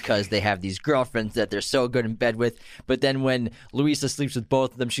experts because they have these girlfriends that they're so good in bed with. But then when Luisa sleeps with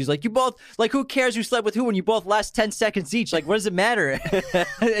both of them, she's like, you both, like, who cares who slept with who when you both last 10 seconds each? Like, what does it matter?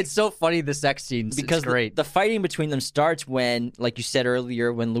 It's so funny, the sex scenes. Because it's great. The fighting between them starts when, like you said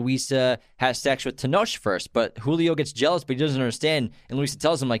earlier, when Luisa has sex with Tenoch first. But Julio gets jealous, but he doesn't understand. And Luisa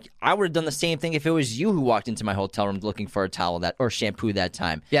tells him, like, I would have done the same thing if it was you who walked into my hotel room looking for a towel or shampoo that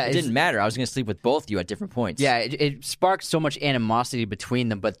time. Yeah, it didn't matter. I was going to sleep with both of you at different points. Yeah, it sparked so much animosity between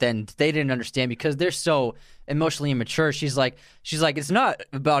them, but then they didn't understand because they're so emotionally immature. She's like, it's not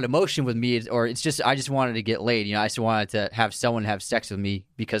about emotion with me, or it's just I just wanted to get laid. I just wanted to have someone have sex with me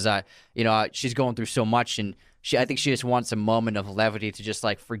because she's going through so much, and I think she just wants a moment of levity to just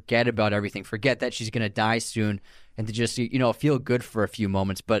like forget about everything, forget that she's going to die soon, and to just, feel good for a few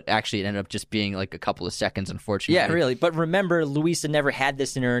moments. But actually it ended up just being like a couple of seconds, unfortunately. Yeah, really. But remember, Luisa never had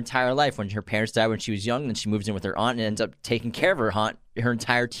this in her entire life. When her parents died when she was young, then she moves in with her aunt and ends up taking care of her aunt her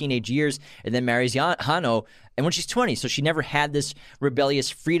entire teenage years, and then marries Hano, and when she's 20. So she never had this rebellious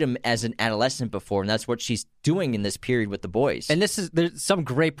freedom as an adolescent before, and that's what she's doing in this period with the boys. And there's some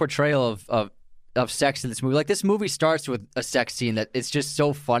great portrayal of sex in this movie. Like, this movie starts with a sex scene that it's just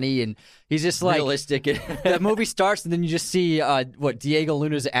so funny, and he's just like realistic. The movie starts, and then you just see Diego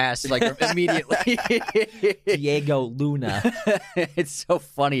Luna's ass like immediately. Diego Luna. It's so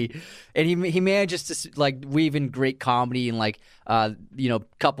funny, and he manages to like weave in great comedy and like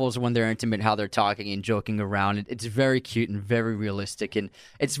couples when they're intimate, how they're talking and joking around. It's very cute and very realistic, and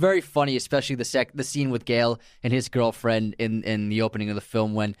it's very funny, especially the scene with Gail and his girlfriend in the opening of the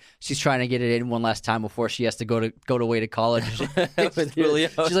film when she's trying to get it in one last time before she has to go away to college. With Julio.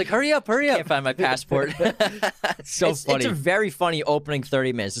 She's like, hurry up. Can't find my passport. It's so funny. It's a very funny opening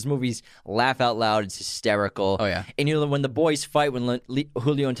 30 minutes. This movie's laugh out loud. It's hysterical. Oh, yeah. And when the boys fight, when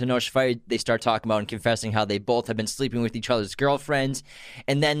Julio and Tenoch fight, they start talking about and confessing how they both have been sleeping with each other's girlfriends.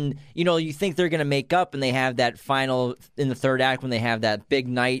 And then, you think they're going to make up, and they have that final, in the third act, when they have that big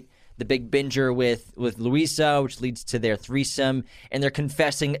night, the big binger with Luisa, which leads to their threesome, and they're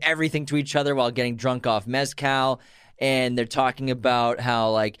confessing everything to each other while getting drunk off mezcal, and they're talking about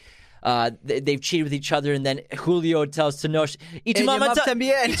how, like, they've cheated with each other, and then Julio tells Tenoch, "Y tu mamá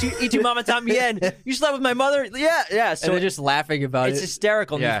también. You slept with my mother." Yeah. So and they're just laughing about it. It's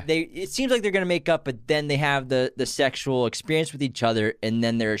hysterical. Yeah. It seems like they're going to make up, but then they have the sexual experience with each other, and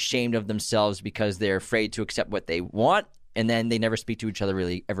then they're ashamed of themselves because they're afraid to accept what they want. And then they never speak to each other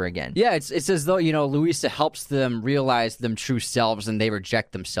really ever again. Yeah, it's as though, Luisa helps them realize them true selves, and they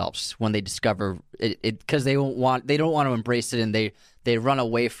reject themselves when they discover it because they don't want to embrace it, and they run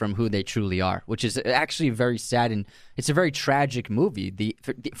away from who they truly are, which is actually very sad, and it's a very tragic movie.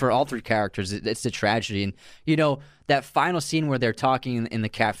 For all three characters, it's a tragedy. And, that final scene where they're talking in the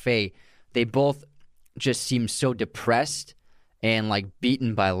cafe, they both just seem so depressed and like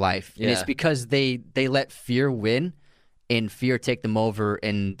beaten by life. Yeah. And it's because they let fear win. And fear take them over,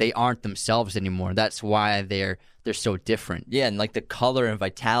 and they aren't themselves anymore. That's why they're so different. Yeah, and like the color and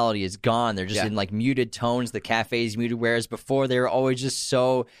vitality is gone. They're just in like muted tones. The cafe's muted, whereas before they were always just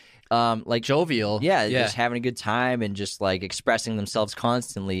so like Jovial. Yeah, just having a good time and just like expressing themselves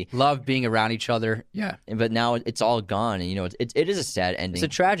constantly. Love being around each other. Yeah. But now it's all gone, and you know it is a sad ending.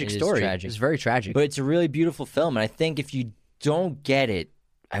 It's a tragic story. Tragic. It's very tragic. But it's a really beautiful film, and I think if you don't get it,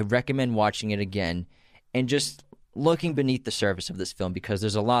 I recommend watching it again and just looking beneath the surface of this film, because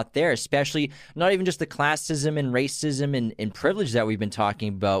there's a lot there, especially not even just the classism and racism and privilege that we've been talking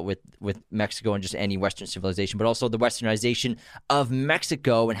about with Mexico and just any Western civilization, but also the westernization of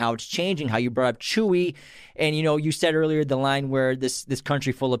Mexico and how it's changing, how you brought up Chewy. And, you know, you said earlier the line where this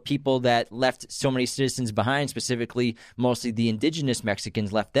country full of people that left so many citizens behind, specifically mostly the indigenous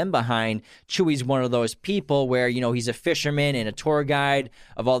Mexicans, left them behind. Chewy's one of those people where, you know, he's a fisherman and a tour guide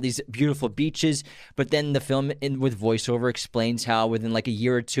of all these beautiful beaches. But then the film with voiceover explains how within like a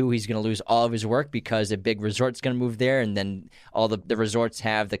year or two he's going to lose all of his work because a big resort's going to move there, and then all the resorts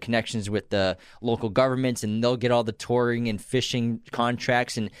have the connections with the local governments, and they'll get all the touring and fishing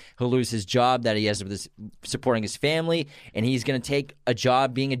contracts, and he'll lose his job that he has with supporting his family, and he's going to take a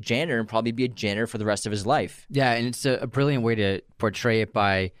job being a janitor and probably be a janitor for the rest of his life. Yeah, and it's a brilliant way to portray it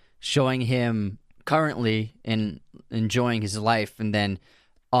by showing him currently and enjoying his life, and then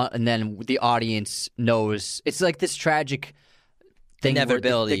the audience knows it's like this tragic thing.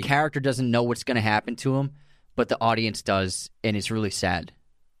 Inevitability. The character doesn't know what's going to happen to him, but the audience does, and it's really sad.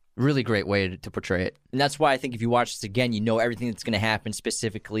 Really great way to portray it. And that's why I think if you watch this again, you know everything that's going to happen,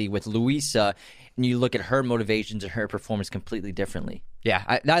 specifically with Luisa, and you look at her motivations and her performance completely differently. Yeah,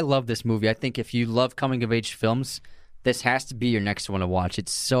 I love this movie. I think if you love coming-of-age films, this has to be your next one to watch.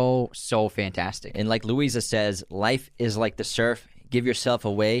 It's so fantastic. And like Luisa says, life is like the surf. Give yourself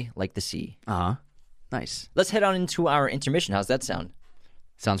away like the sea. Uh-huh. Nice. Let's head on into our intermission. How's that sound?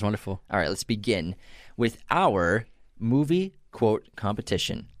 Sounds wonderful. All right, let's begin with our movie quote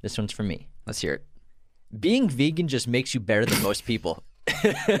competition. This one's for me. Let's hear it. Being vegan just makes you better than most people.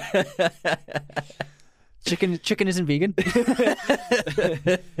 Chicken isn't vegan.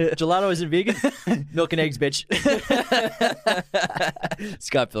 Gelato isn't vegan. Milk and eggs, bitch.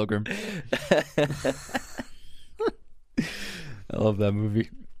 Scott Pilgrim. I love that movie.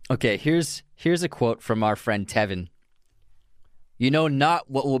 Okay, here's a quote from our friend Tevin. You know not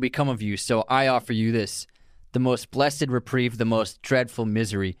what will become of you, so I offer you this. The most blessed reprieve, the most dreadful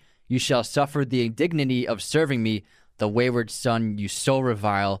misery. You shall suffer the indignity of serving me, the wayward son you so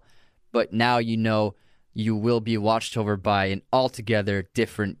revile. But now you know you will be watched over by an altogether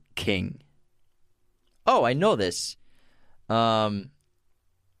different king. Oh, I know this. An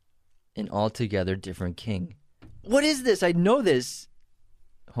altogether different king. What is this? I know this.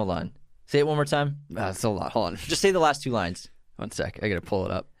 Hold on. Say it one more time. That's a lot. Hold on. Just say the last two lines. 1 sec. I gotta pull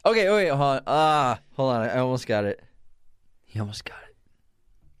it up. Okay, wait, hold on. Hold on. I almost got it. He almost got it.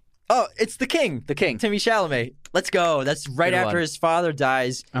 Oh, it's the king. The king. Timmy Chalamet. Let's go. That's right Good after one. his father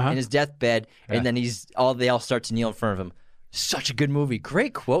dies in his deathbed, and Yeah. then they all start to kneel in front of him. Such a good movie.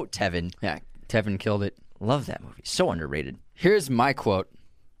 Great quote, Tevin. Yeah, Tevin killed it. Love that movie. So underrated. Here's my quote.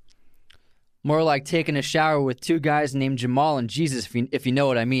 More like taking a shower with two guys named Jamal and Jesus, if you know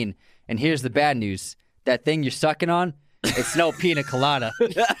what I mean. And here's the bad news. That thing you're sucking on, it's no pina colada.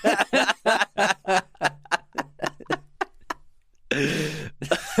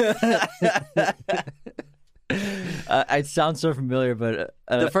 It sounds so familiar, but...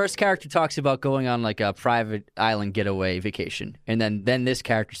 The first character talks about going on like a private island getaway vacation. And then this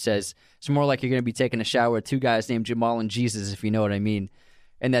character says, it's more like you're going to be taking a shower with two guys named Jamal and Jesus, if you know what I mean.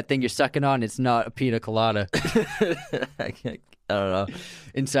 And that thing you're sucking on, it's not a pina colada. I don't know.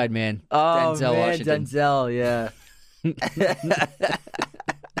 Inside Man. Oh, Denzel man, Washington. Denzel, yeah.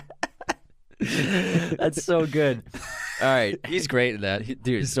 That's so good. All right. He's great in that.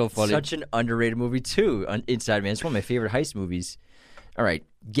 Dude, it's so funny. Such an underrated movie, too, Inside Man. It's one of my favorite heist movies. All right.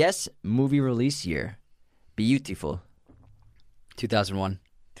 Guess movie release year. Beautiful. 2001.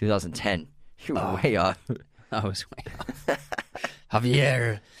 2010. You're way off. I was way off.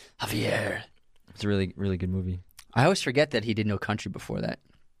 Javier. It's a really, really good movie. I always forget that he did No Country before that.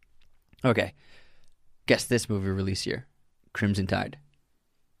 Okay. Guess this movie release year. Crimson Tide.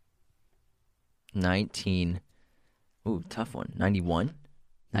 19. Ooh, tough one. 91?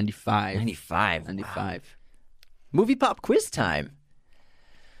 95. 95. 95. Wow. Movie pop quiz time.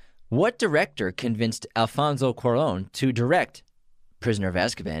 What director convinced Alfonso Cuarón to direct Prisoner of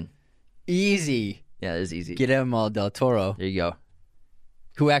Azkaban? Easy. Yeah, that is easy. Guillermo del Toro, There you go.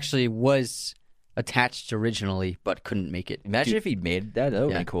 who actually was attached originally but couldn't make it. Imagine if he'd made that. That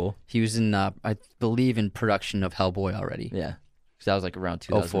would Yeah. be cool. He was in, I believe, in production of Hellboy already. Yeah. Because that was like around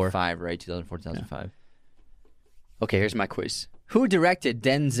 2005, right? 2004, 2005. Okay, here's my quiz. Who directed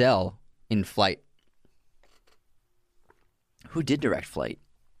Denzel in Flight? Who did direct Flight?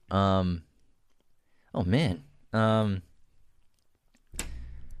 Oh man.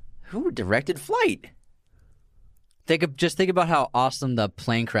 Who directed Flight? Just think about how awesome the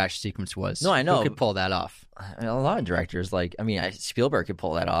plane crash sequence was. No, I know. Who could pull that off? A lot of directors, Spielberg could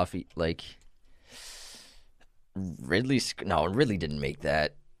pull that off. Ridley didn't make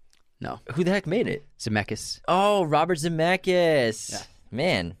that. No. Who the heck made it? Zemeckis. Oh, Robert Zemeckis. Yeah.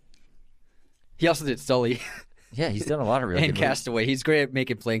 Man. He also did Sully Yeah, he's done a lot of really and good movies. Castaway. He's great at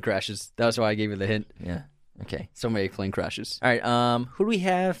making plane crashes. That's why I gave you the hint. Yeah. Okay. So many plane crashes. All right. Who do we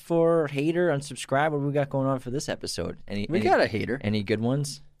have for hater, unsubscribe? What do we got going on for this episode? We got a hater. Any good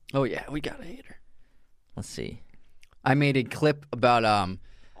ones? Oh, yeah, we got a hater. Let's see. I made a clip about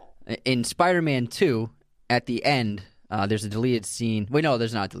in Spider-Man 2, at the end, there's a deleted scene. Wait, no,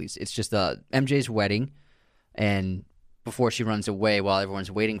 there's not a deleted. It's just MJ's wedding, and before she runs away while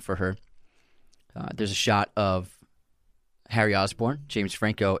everyone's waiting for her, there's a shot of Harry Osborn, James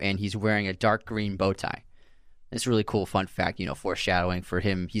Franco, and he's wearing a dark green bow tie. It's a really cool fun fact, foreshadowing for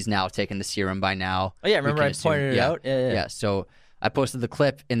him. He's now taken the serum by now. Oh, yeah, remember I pointed it out? Yeah, so I posted the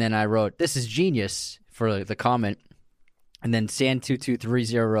clip, and then I wrote, "This is genius," for the comment. And then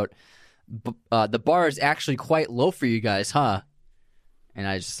San2230 wrote, "The bar is actually quite low for you guys, huh?" And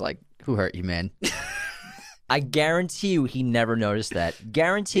I was just like, who hurt you, man? I guarantee you he never noticed that.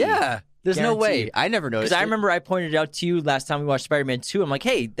 Guarantee. Yeah. There's no way. I never noticed. Because I remember I pointed it out to you last time we watched Spider-Man 2. I'm like,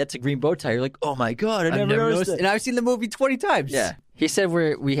 hey, that's a green bow tie. You're like, oh my God, I never noticed it. And I've seen the movie 20 times. Yeah. He said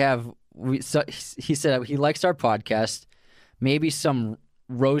he said he likes our podcast, maybe some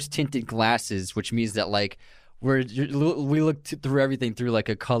rose-tinted glasses, which means that we look through everything through a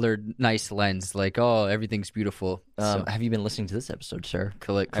colored, nice lens. Everything's beautiful. Have you been listening to this episode, sir?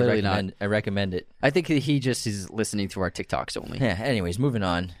 Clearly not. I recommend it. I think he just is listening to our TikToks only. Yeah, anyways, moving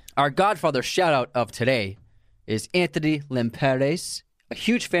on. Our Godfather shout-out of today is Anthony Lemperes, a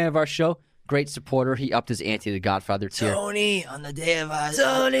huge fan of our show, great supporter. He upped his ante to Godfather tier. Tony, on the day of our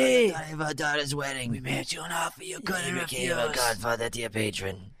daughter's wedding, we made you an offer you couldn't refuse. Became a Godfather tier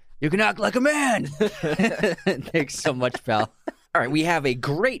patron. You can act like a man. Thanks so much, pal. All right, we have a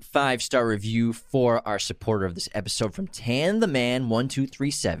great 5-star review for our supporter of this episode from Tan the Man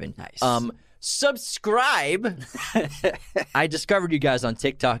 1237. Nice. Subscribe. I discovered you guys on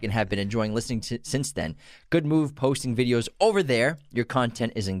TikTok and have been enjoying listening since then. Good move posting videos over there. Your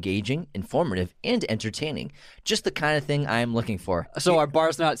content is engaging, informative, and entertaining. Just the kind of thing I am looking for. So our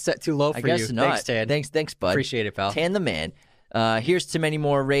bar's not set too low for you. I guess not. Thanks, Tan. Thanks, bud. Appreciate it, pal. Tan the Man. Here's to many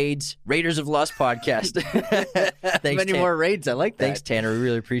more raids. Raiders of Lost podcast. Thanks, many more raids. I like that. Thanks, Tanner. We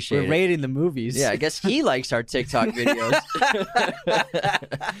really appreciate it. We're raiding the movies. Yeah, I guess he likes our TikTok videos.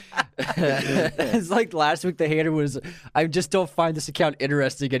 It's like last week the hater was, I just don't find this account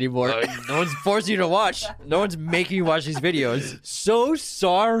interesting anymore. No one's forcing you to watch. No one's making you watch these videos. So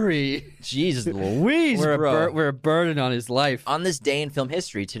sorry. Jesus Louise, we're a burden on his life. On this day in film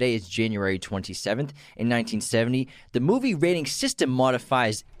history, today is January 27th. In 1970, the movie rating system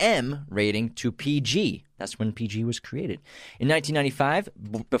modifies M rating to PG. That's when PG was created. In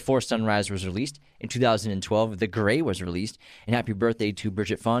 1995, Before Sunrise was released. In 2012, The Grey was released. And happy birthday to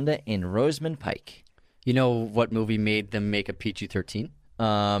Bridget Fonda and Rosamund Pike. You know what movie made them make a PG-13?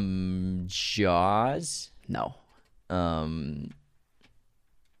 Jaws? No. I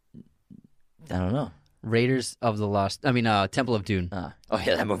don't know. Temple of Dune. Oh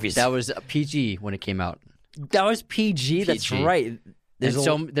yeah, that was a PG when it came out. That was PG. That's right.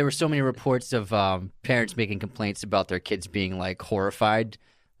 There were so many reports of parents making complaints about their kids being horrified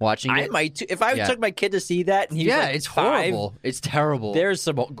watching it. I might too. If I took my kid to see that, and he was it's 5, horrible. It's terrible. There's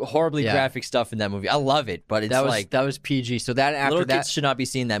some horribly graphic stuff in that movie. I love it, but it's that was PG. So that after little that kids should not be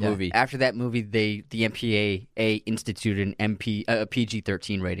seeing that movie. After that movie, the MPAA instituted a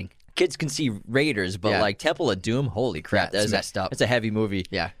PG-13 rating. Kids can see Raiders, but Temple of Doom, holy crap, that's messed up. That's a heavy movie.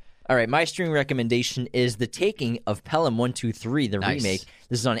 Yeah. All right, my streaming recommendation is The Taking of Pelham 123, the remake.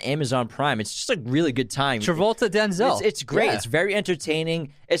 This is on Amazon Prime. It's just a really good time. Travolta, Denzel. It's great. Yeah. It's very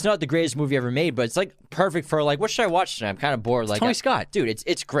entertaining. It's not the greatest movie ever made, but it's perfect for what should I watch tonight? I'm kind of bored. Tony Scott. Dude,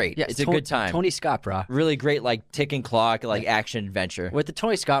 it's great. Yeah, it's a good time. Tony Scott, bro. Really great ticking clock, action adventure. With the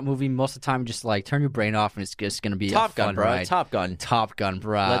Tony Scott movie, most of the time just turn your brain off and it's just going to be Top a Gun, fun bro. ride. Top Gun,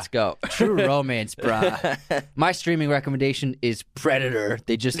 bro. Let's go. True romance, bro. My streaming recommendation is Predator.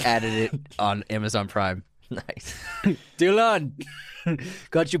 They just added it on Amazon Prime. Nice. Dylan,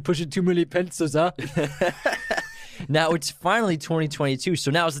 got you pushing too many pencils, huh? Now, it's finally 2022,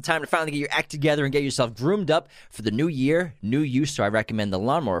 so now is the time to finally get your act together and get yourself groomed up for the new year, new you. So I recommend the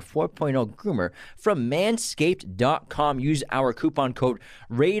Lawnmower 4.0 Groomer from Manscaped.com. Use our coupon code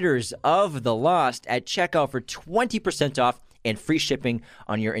Raiders of the Lost at checkout for 20% off and free shipping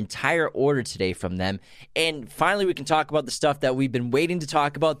on your entire order today from them. And finally, we can talk about the stuff that we've been waiting to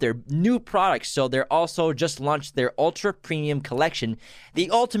talk about, their new products. So they're also just launched their ultra premium collection, the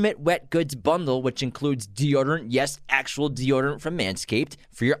Ultimate Wet Goods Bundle, which includes deodorant, yes, actual deodorant from Manscaped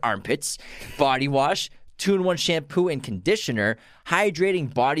for your armpits, body wash, 2-in-1 shampoo and conditioner,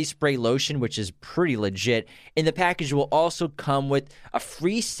 hydrating body spray lotion, which is pretty legit. And the package will also come with a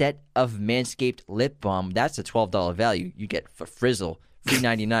free set of Manscaped lip balm. That's a $12 value. You get for Frizzle, free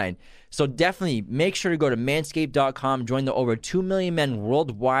 $99. So definitely make sure to go to manscaped.com, join the over 2 million men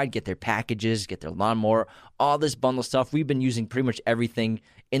worldwide, get their packages, get their lawnmower, all this bundle stuff. We've been using pretty much everything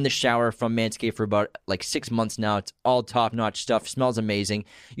in the shower from Manscaped for about 6 months now. It's all top-notch stuff. Smells amazing.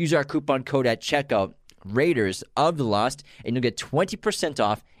 Use our coupon code at checkout, Raiders of the Lost, and you'll get 20%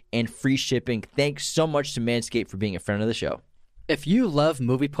 off and free shipping. Thanks so much to Manscaped for being a friend of the show. If you love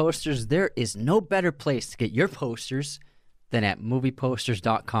movie posters, there is no better place to get your posters than at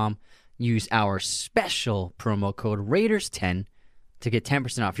movieposters.com. Use our special promo code Raiders10 to get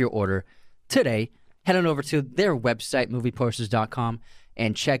 10% off your order today. Head on over to their website, movieposters.com,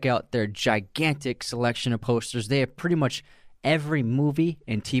 and check out their gigantic selection of posters. They have pretty much every movie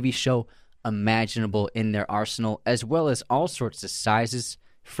and TV show imaginable in their arsenal, as well as all sorts of sizes,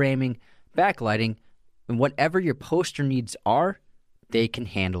 framing, backlighting, and whatever your poster needs are, they can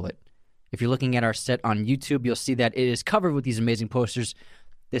handle it. If you're looking at our set on YouTube, you'll see that it is covered with these amazing posters.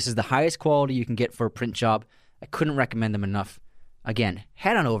 This is the highest quality you can get for a print job. I couldn't recommend them enough. Again,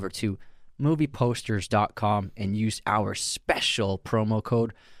 head on over to movieposters.com and use our special promo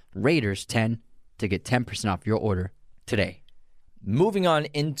code Raiders10 to get 10% off your order today. Moving on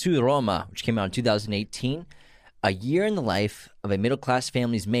into Roma, which came out in 2018, a year in the life of a middle-class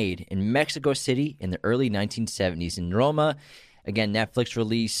family's maid in Mexico City in the early 1970s. In Roma, again, Netflix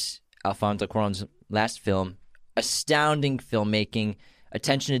release, Alfonso Cuarón's last film, astounding filmmaking,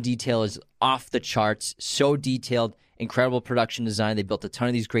 attention to detail is off the charts, so detailed, incredible production design. They built a ton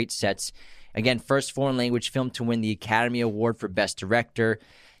of these great sets. Again, first foreign language film to win the Academy Award for Best Director.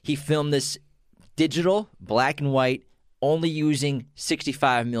 He filmed this digital, black and white, only using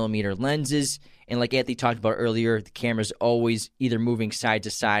 65 millimeter lenses. And like Anthony talked about earlier, the camera's always either moving side to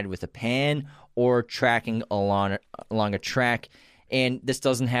side with a pan or tracking along a track. And this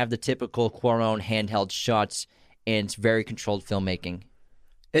doesn't have the typical Cuarón handheld shots, and it's very controlled filmmaking.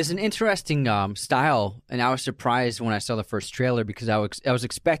 It's an interesting style, and I was surprised when I saw the first trailer because I was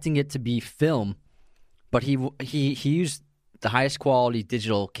expecting it to be film, but he used the highest quality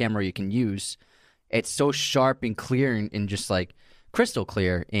digital camera you can use. It's so sharp and clear and just like crystal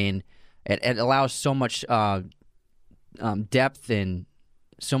clear, and it allows so much depth and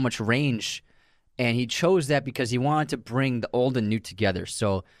so much range. And he chose that because he wanted to bring the old and new together.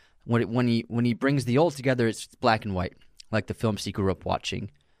 So when he brings the old together, it's black and white, like the films he grew up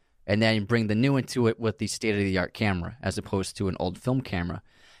watching, and then bring the new into it with the state-of-the-art camera as opposed to an old film camera.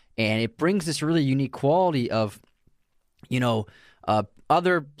 And it brings this really unique quality of,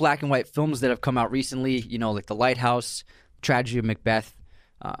 other black and white films that have come out recently, like The Lighthouse, Tragedy of Macbeth,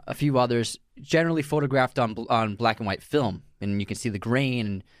 a few others, generally photographed on black and white film. And you can see the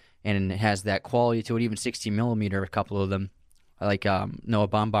grain, and it has that quality to it, even 16 millimeter, a couple of them, like Noah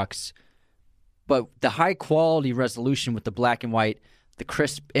Baumbach's. But the high quality resolution with the black and white, the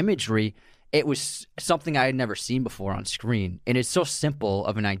crisp imagery, it was something I had never seen before on screen. And it's so simple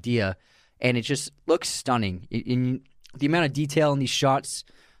of an idea, and it just looks stunning. The amount of detail in these shots,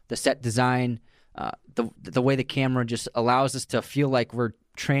 the set design, the way the camera just allows us to feel like we're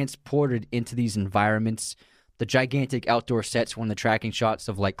transported into these environments. The gigantic outdoor sets, one of the tracking shots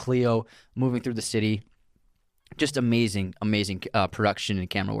of like Cleo moving through the city. Just amazing production and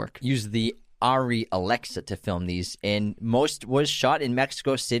camera work. Use the Ari Alexa to film these, and most was shot in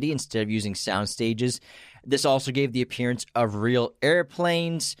Mexico City instead of using sound stages. This also gave the appearance of real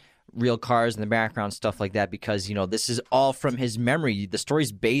airplanes, real cars in the background, stuff like that, because, this is all from his memory. The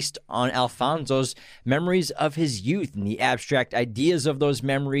story's based on Alfonso's memories of his youth and the abstract ideas of those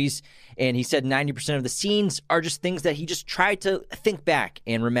memories. And he said 90% of the scenes are just things that he just tried to think back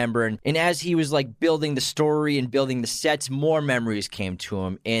and remember. And as he was building the story and building the sets, more memories came to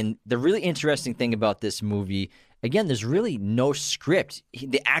him. And the really interesting thing about this movie, again, there's really no script.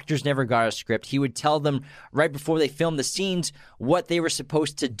 The actors never got a script. He would tell them right before they filmed the scenes what they were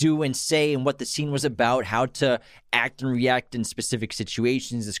supposed to do and say and what the scene was about, how to act and react in specific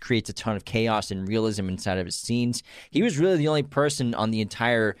situations. This creates a ton of chaos and realism inside of his scenes. He was really the only person on the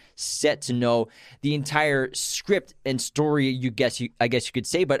entire set to know the entire script and story, I guess you could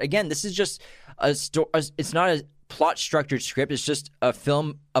say. But again, this is just a story. It's not a plot structured script. It's just a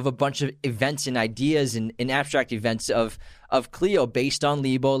film of a bunch of events and ideas and abstract events of Cleo based on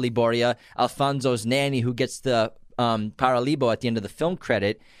Liboria, Alfonso's nanny, who gets the Paralibo at the end of the film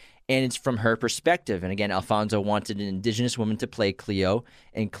credit. And it's from her perspective. And again, Alfonso wanted an indigenous woman to play Cleo,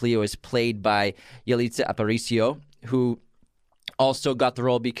 and Cleo is played by Yalitza Aparicio, who also got the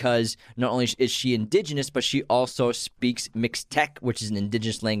role because not only is she indigenous, but she also speaks Mixtec, which is an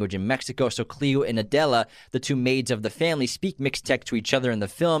indigenous language in Mexico. So Cleo and Adela, the two maids of the family, speak Mixtec to each other in the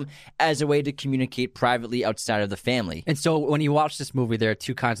film as a way to communicate privately outside of the family. And so when you watch this movie, there are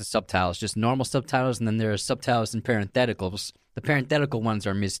two kinds of subtitles, just normal subtitles, and then there are subtitles and parentheticals. The parenthetical ones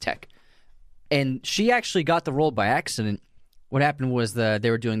are Mixtec. And she actually got the role by accident. What happened was they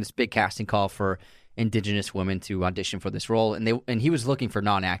were doing this big casting call for indigenous women to audition for this role, and he was looking for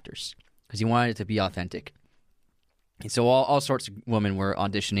non-actors because he wanted it to be authentic. And so all sorts of women were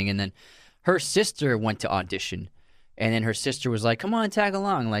auditioning, and then her sister went to audition, and then her sister was like, "Come on, tag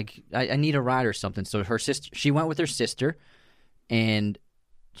along, like I need a ride or something." So she went with her sister, and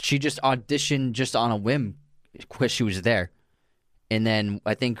she just auditioned just on a whim because she was there. And then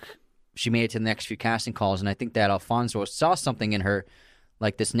I think she made it to the next few casting calls, and I think that Alfonso saw something in her,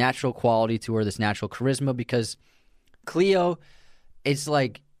 like this natural quality to her, this natural charisma, because Cleo, it's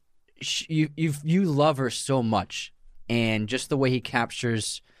like you love her so much, and just the way he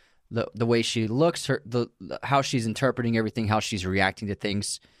captures the way she looks, how she's interpreting everything, how she's reacting to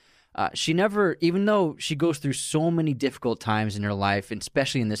things. She never, even though she goes through so many difficult times in her life, and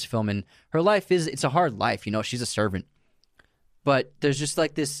especially in this film, and her life it's a hard life, she's a servant. But there's just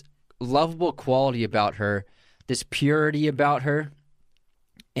like this lovable quality about her, this purity about her,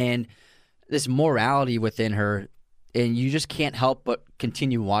 and this morality within her, and you just can't help but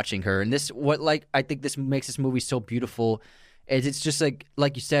continue watching her. And I think this makes this movie so beautiful is it's just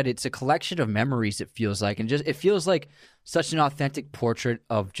like you said, it's a collection of memories, it feels like, and just it feels like such an authentic portrait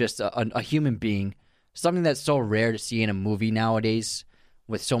of just a human being, something that's so rare to see in a movie nowadays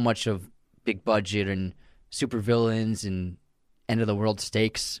with so much of big budget and supervillains and end of the world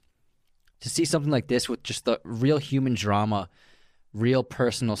stakes. To see something like this with just the real human drama, real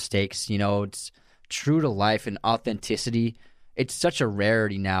personal stakes, it's true to life and authenticity. It's such a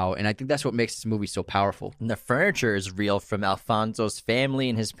rarity now, and I think that's what makes this movie so powerful. And the furniture is real from Alfonso's family.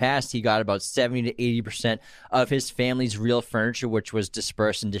 In his past, he got about 70 to 80% of his family's real furniture, which was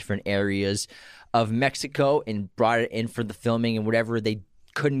dispersed in different areas of Mexico, and brought it in for the filming. And whatever they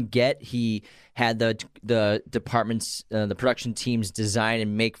couldn't get, he had the departments, the production teams design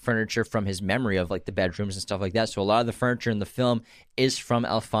and make furniture from his memory of like the bedrooms and stuff like that. So a lot of the furniture in the film is from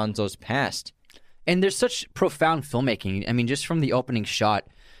Alfonso's past. And there's such profound filmmaking. I mean, just from the opening shot,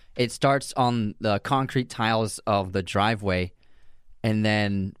 it starts on the concrete tiles of the driveway, and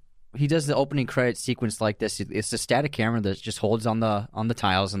then he does the opening credit sequence like this. It's a static camera that just holds on the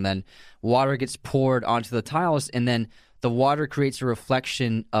tiles, and then water gets poured onto the tiles, and then the water creates a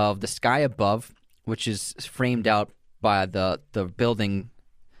reflection of the sky above, which is framed out by the building,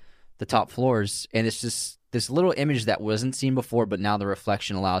 the top floors, and it's just this little image that wasn't seen before, but now the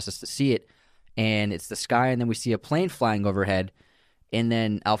reflection allows us to see it. And it's the sky, and then we see a plane flying overhead, and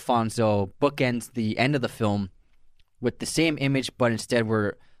then Alfonso bookends the end of the film with the same image, but instead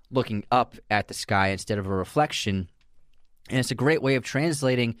we're looking up at the sky instead of a reflection. And it's a great way of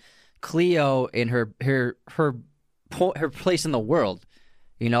translating Cleo in her place in the world.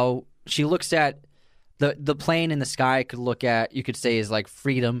 She looks at the plane in the sky. You could say is like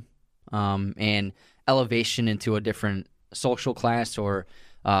freedom, and elevation into a different social class or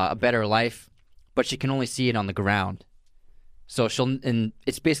a better life. But she can only see it on the ground. So and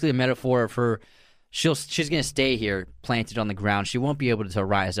it's basically a metaphor of her. She's going to stay here, planted on the ground. She won't be able to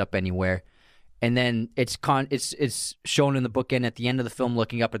rise up anywhere. And then it's shown in the bookend at the end of the film,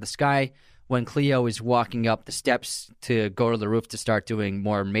 looking up at the sky when Cleo is walking up the steps to go to the roof to start doing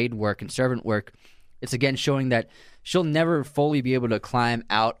more maid work and servant work. It's again showing that she'll never fully be able to climb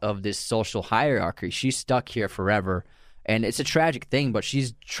out of this social hierarchy. She's stuck here forever. And it's a tragic thing, but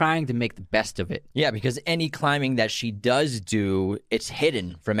she's trying to make the best of it. Yeah, because any climbing that she does do, it's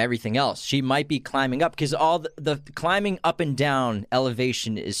hidden from everything else. She might be climbing up because all the climbing up and down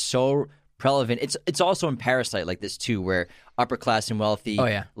elevation is so relevant. It's also in Parasite like this too, where upper class and wealthy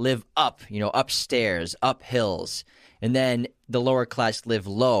live up, upstairs, up hills. And then the lower class live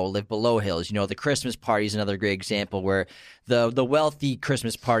below hills. The Christmas party is another great example where the wealthy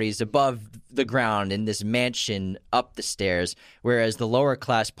Christmas party is above the ground in this mansion up the stairs, whereas the lower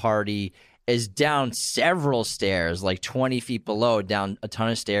class party is down several stairs, like 20 feet below, down a ton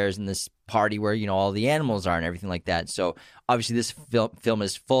of stairs in this party where, all the animals are and everything like that. So obviously this film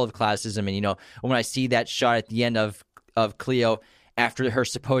is full of classism. And, when I see that shot at the end of Cleo after her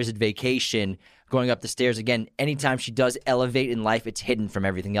supposed vacation going up the stairs again, anytime she does elevate in life, it's hidden from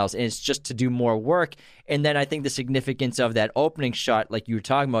everything else. And it's just to do more work. And then I think the significance of that opening shot, like you were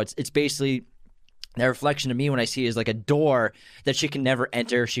talking about, it's basically that reflection to me when I see it is like a door that she can never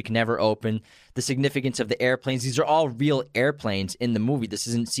enter, she can never open. The significance of the airplanes, these are all real airplanes in the movie. This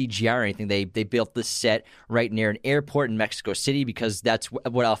isn't CGI or anything. They built this set right near an airport in Mexico City because that's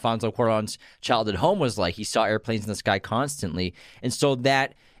what Alfonso Cuarón's childhood home was like. He saw airplanes in the sky constantly. And so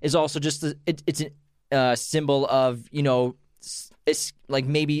that is also just it's a symbol of, it's like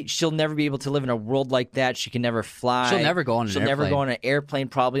maybe she'll never be able to live in a world like that. She can never fly. She'll never go on an airplane. She'll never go on an airplane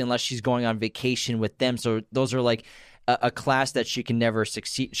probably unless she's going on vacation with them. So those are like a class that she can never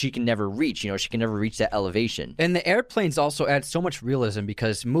succeed. She can never reach. She can never reach that elevation. And the airplanes also add so much realism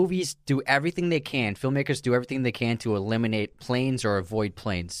because movies do everything they can. Filmmakers do everything they can to eliminate planes or avoid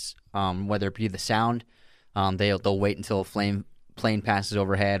planes, whether it be the sound. They'll wait until a plane passes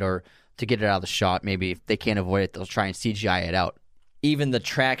overhead or to get it out of the shot. Maybe if they can't avoid it, they'll try and CGI it out. Even the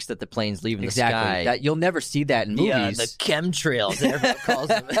tracks that the planes leave in the sky. You'll never see that in movies. The chemtrails, everyone calls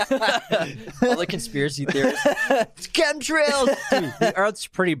them. All the conspiracy theorists. It's chemtrails! Dude, the Earth's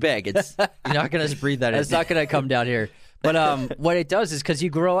pretty big. You're not going to breathe that in. It's not going to come down here. But what it does is because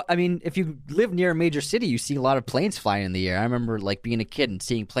you grow – if you live near a major city, you see a lot of planes flying in the air. I remember being a kid and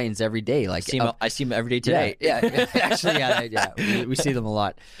seeing planes every day. I see them every day today. Yeah. Actually, yeah. We see them a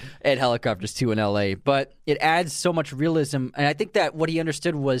lot. And helicopters too in L.A. But it adds so much realism. And I think that what he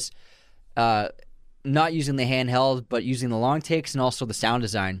understood was not using the handheld but using the long takes and also the sound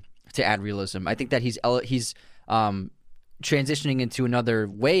design to add realism. I think that he's transitioning into another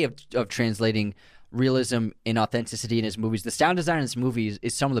way of translating – realism and authenticity in his movies. The sound design in this movie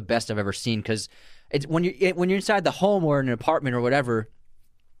is some of the best I've ever seen because it's when you're inside the home or in an apartment or whatever,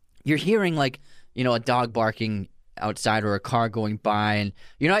 you're hearing a dog barking outside or a car going by, and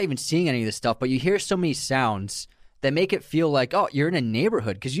you're not even seeing any of this stuff, but you hear so many sounds that make it feel like you're in a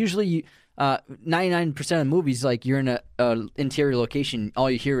neighborhood because usually 99% of movies you're in a interior location,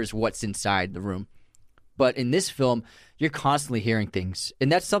 all you hear is what's inside the room. But in this film, you're constantly hearing things.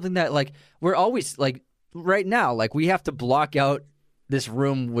 And that's something that, we're always, right now, we have to block out this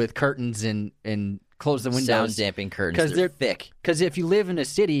room with curtains and close the windows. Sound-damping curtains. Because they're thick. Because if you live in a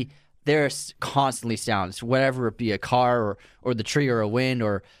city, there's constantly sounds, whatever it be, a car or the tree or a wind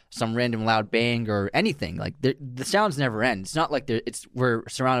or some random loud bang or anything. The sounds never end. It's not like we're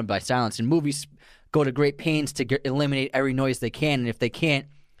surrounded by silence. And movies go to great pains to eliminate every noise they can. And if they can't,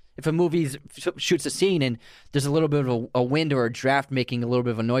 if a movie shoots a scene and there's a little bit of a wind or a draft making a little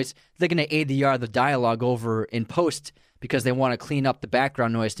bit of a noise, they're going to ADR the dialogue over in post because they want to clean up the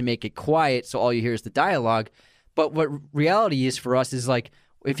background noise to make it quiet so all you hear is the dialogue. But what reality is for us is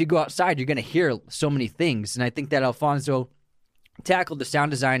if you go outside, you're going to hear so many things. And I think that Alfonso tackled the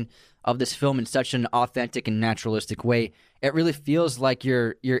sound design of this film in such an authentic and naturalistic way. It really feels like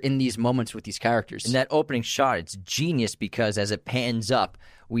you're in these moments with these characters. And that opening shot, it's genius because as it pans up,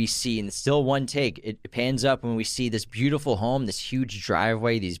 we see, and it's still one take, it pans up when we see this beautiful home, this huge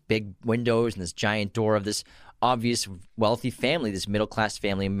driveway, these big windows, and this giant door of this obvious wealthy family, this middle-class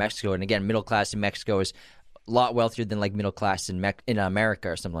family in Mexico. And again, middle class in Mexico is a lot wealthier than middle class in America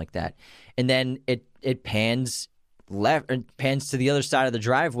or something like that. And then it pans left and pans to the other side of the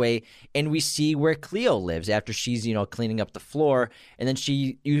driveway, and we see where Cleo lives after she's cleaning up the floor, and then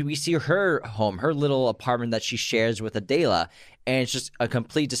we see her home, her little apartment that she shares with Adela, and it's just a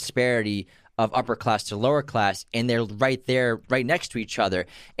complete disparity of upper class to lower class, and they're right there, right next to each other.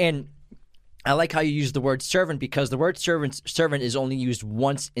 And I like how you use the word servant because the word servant is only used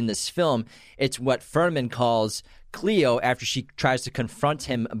once in this film. It's what Furman calls Cleo after she tries to confront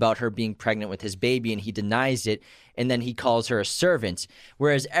him about her being pregnant with his baby, and he denies it, and then he calls her a servant,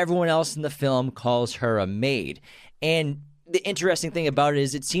 whereas everyone else in the film calls her a maid. And the interesting thing about it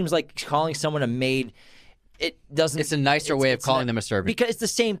is it seems like calling someone a maid, it doesn't... It's a nicer way of calling them a servant. Because it's the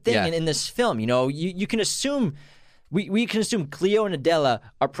same thing in this film. You can assume... We can assume Cleo and Adela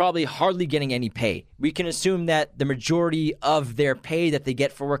are probably hardly getting any pay. We can assume that the majority of their pay that they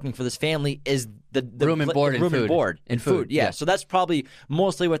get for working for this family is the room and board and food. Yeah. So that's probably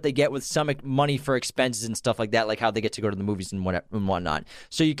mostly what they get with some money for expenses and stuff like that, like how they get to go to the movies and whatnot.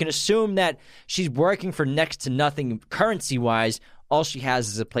 So you can assume that she's working for next to nothing currency-wise. All she has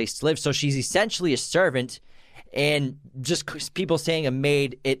is a place to live. So she's essentially a servant, and just people saying a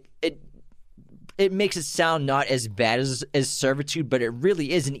maid, it it makes it sound not as bad as servitude, but it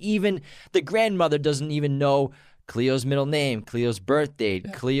really isn't. Even the grandmother doesn't even know Cleo's middle name, Cleo's birth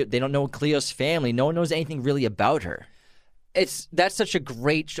date. Cleo, they don't know Cleo's family. No one knows anything really about her. That's such a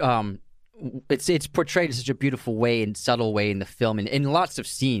great. It's portrayed in such a beautiful way and subtle way in the film, and in lots of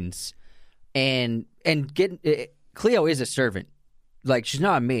scenes. And Cleo is a servant. Like, she's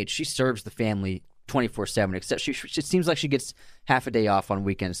not a maid. She serves the family 24/7. Except it seems like she gets half a day off on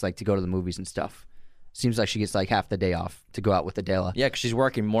weekends, like to go to the movies and stuff. Seems like she gets like half the day off to go out with Adela. Yeah, because she's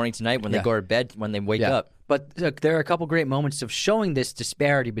working morning to night when they go to bed, when they wake up. But there are a couple great moments of showing this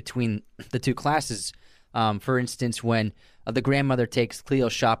disparity between the two classes. For instance, when the grandmother takes Cleo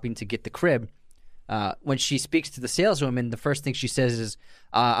shopping to get the crib, when she speaks to the saleswoman, the first thing she says is,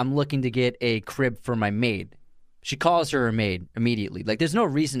 I'm looking to get a crib for my maid. She calls her a maid immediately. Like, there's no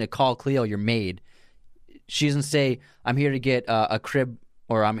reason to call Cleo your maid. She doesn't say, I'm here to get a crib,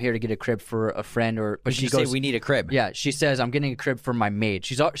 or I'm here to get a crib for a friend. But she goes, say, we need a crib. Yeah, she says, I'm getting a crib for my maid.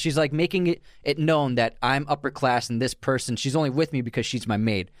 She's like making it known that I'm upper class and this person, she's only with me because she's my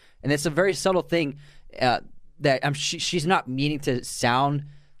maid. And it's a very subtle thing that she's not meaning to sound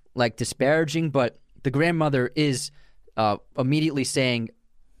like disparaging, but the grandmother is immediately saying,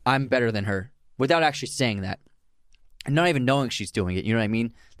 I'm better than her, without actually saying that. And not even knowing she's doing it, you know what I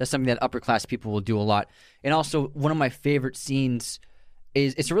mean? That's something that upper class people will do a lot. And also, one of my favorite scenes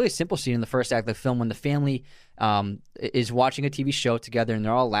is, it's a really simple scene in the first act of the film when the family is watching a TV show together and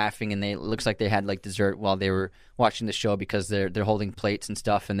they're all laughing, and it looks like they had like dessert while they were watching the show because they're holding plates and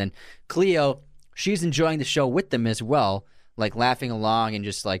stuff. And then Cleo, she's enjoying the show with them as well, like laughing along and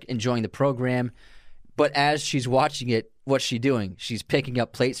just like enjoying the program. But as she's watching it, what's she doing? She's picking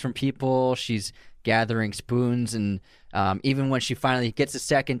up plates from people. She's gathering spoons, and even when she finally gets a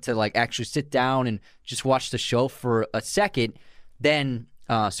second to like actually sit down and just watch the show for a second, then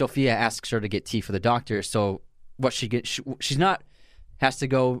Sophia asks her to get tea for the doctor. So what she gets, she has to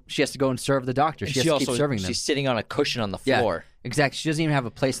go and serve the doctor. She has to keep serving them. She's sitting on a cushion on the floor. Yeah, exactly. She doesn't even have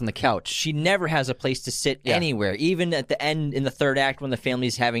a place on the couch. She never has a place to sit anywhere. Even at the end in the third act when the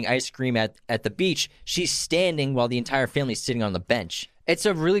family's having ice cream at the beach, she's standing while the entire family's sitting on the bench. It's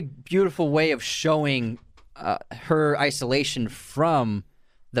a really beautiful way of showing her isolation from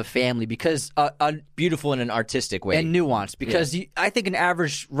the family, because beautiful in an artistic way and nuanced. Because I think an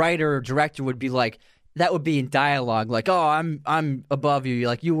average writer or director would be like, that would be in dialogue, like, "Oh, I'm above you,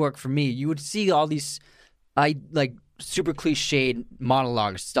 like you work for me." You would see all these, like super cliched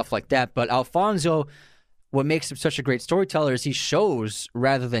monologues, stuff like that. But Alfonso, what makes him such a great storyteller is he shows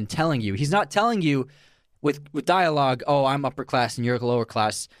rather than telling you. He's not telling you with dialogue, "Oh, I'm upper class and you're lower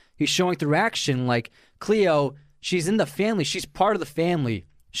class." He's showing through action, like Cleo, she's in the family, she's part of the family.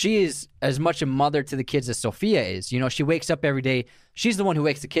 She is as much a mother to the kids as Sophia is. You know, she wakes up every day. She's the one who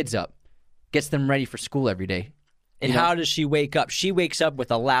wakes the kids up, gets them ready for school every day. And how does she wake up? She wakes up with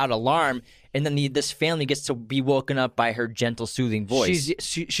a loud alarm, and then this family gets to be woken up by her gentle, soothing voice.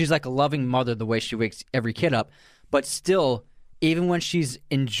 She's like a loving mother the way she wakes every kid up. But still, even when she's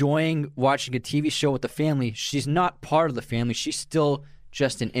enjoying watching a TV show with the family, she's not part of the family. She's still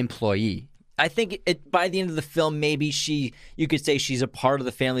just an employee. I think by the end of the film, maybe you could say she's a part of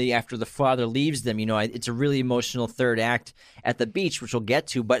the family after the father leaves them. You know, it's a really emotional third act at the beach, which we'll get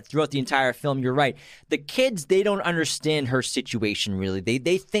to. But throughout the entire film, you're right. The kids, they don't understand her situation, really.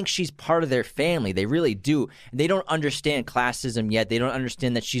 They think she's part of their family. They really do. They don't understand classism yet. They don't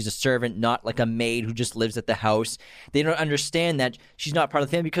understand that she's a servant, not like a maid who just lives at the house. They don't understand that she's not part of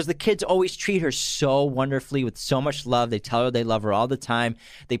the family because the kids always treat her so wonderfully with so much love. They tell her they love her all the time.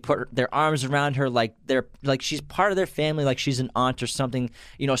 They put their arms around her like she's part of their family, like she's an aunt or something.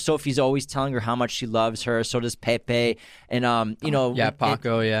 You know, Sophie's always telling her how much she loves her. So does Pepe, and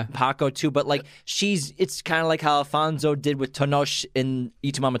Paco, Paco too. But like it's kind of like how Alfonso did with Tenoch in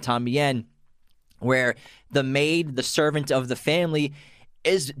Y Tu Mamá También, where the maid, the servant of the family,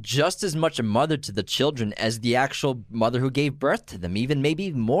 is just as much a mother to the children as the actual mother who gave birth to them, even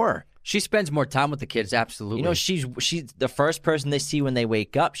maybe more. She spends more time with the kids, absolutely. You know, she's the first person they see when they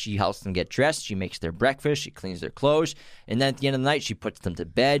wake up. She helps them get dressed. She makes their breakfast. She cleans their clothes. And then at the end of the night, she puts them to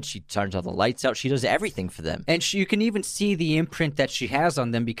bed. She turns all the lights out. She does everything for them. And you can even see the imprint that she has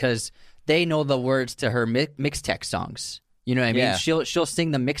on them because they know the words to her Mixtec songs. You know what I mean? Yeah. She'll sing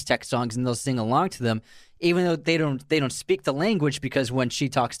the Mixtec songs and they'll sing along to them, even though they don't speak the language, because when she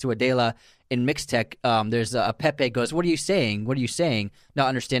talks to Adela in Mixtec, there's a Pepe goes, "What are you saying? What are you saying?" Not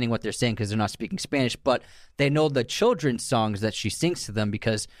understanding what they're saying because they're not speaking Spanish, but they know the children's songs that she sings to them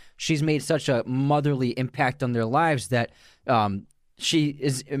because she's made such a motherly impact on their lives that she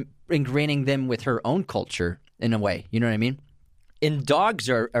is ingraining them with her own culture in a way. You know what I mean? And dogs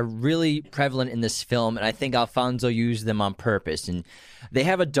are really prevalent in this film, and I think Alfonso used them on purpose. And they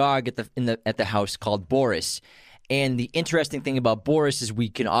have a dog at the house called Boris. And the interesting thing about Boris is we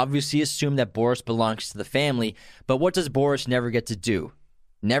can obviously assume that Boris belongs to the family, but what does Boris never get to do?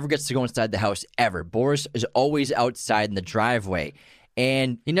 Never gets to go inside the house ever. Boris is always outside in the driveway.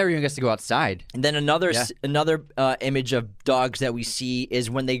 And he never even gets to go outside. And then another image of dogs that we see is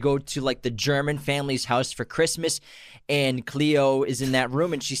when they go to like the German family's house for Christmas, and Cleo is in that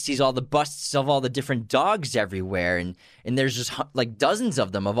room and she sees all the busts of all the different dogs everywhere, and there's just like dozens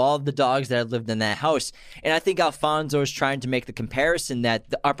of them, of all of the dogs that have lived in that house. And I think Alfonso is trying to make the comparison that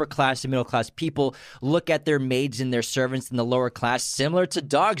the upper class and middle class people look at their maids and their servants in the lower class similar to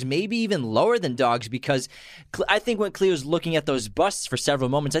dogs, maybe even lower than dogs, because I think when Cleo's looking at those busts for several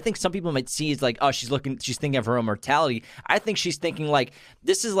moments, I think some people might see it's like, oh, she's thinking of her own mortality. I think she's thinking like,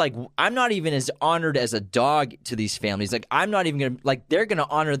 this is like, I'm not even as honored as a dog to these families. Like, I'm not even going to, like, they're going to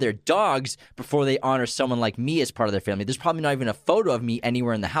honor their dogs before they honor someone like me as part of their family. There's probably not even a photo of me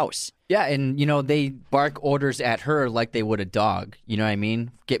anywhere in the house. Yeah, and, they bark orders at her like they would a dog. You know what I mean?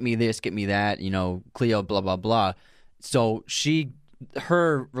 Get me this, get me that, Cleo, blah, blah, blah. So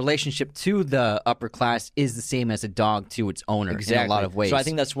her relationship to the upper class is the same as a dog to its owner in a lot of ways. So I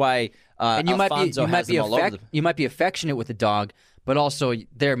think that's why and Alfonso has them all over you might be affectionate with the dog, but also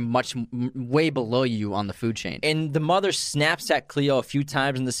they're way below you on the food chain. And the mother snaps at Cleo a few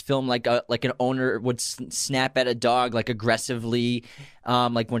times in this film, like an owner would snap at a dog, like aggressively,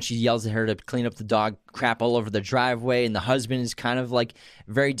 like when she yells at her to clean up the dog crap all over the driveway. And the husband is kind of like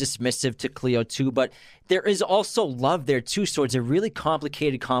very dismissive to Cleo too. But there is also love there too. So it's a really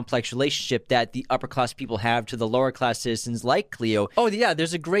complicated, complex relationship that the upper class people have to the lower class citizens like Cleo. Oh yeah,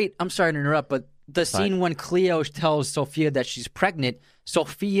 there's a great. I'm sorry to interrupt, but the scene when Cleo tells Sophia that she's pregnant,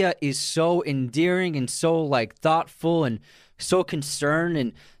 Sophia is so endearing and so like thoughtful and so concerned,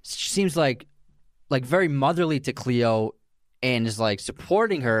 and she seems like very motherly to Cleo and is like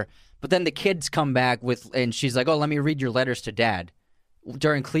supporting her. But then the kids come back and she's like, "Oh, let me read your letters to Dad,"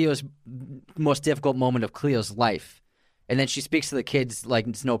 during Cleo's most difficult moment of Cleo's life. And then she speaks to the kids like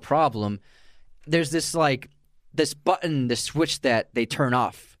it's no problem. There's this button, the switch that they turn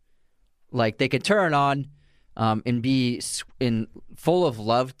off. Like, they could turn on and be full of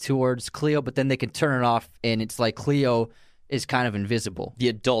love towards Cleo, but then they can turn it off, and it's like Cleo is kind of invisible. The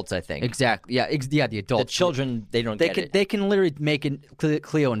adults, I think. Exactly. Yeah, the adults. The children, they don't get it. They can literally make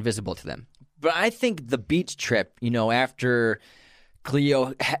Cleo invisible to them. But I think the beach trip, after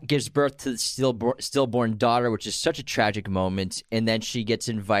Cleo gives birth to the stillborn daughter, which is such a tragic moment, and then she gets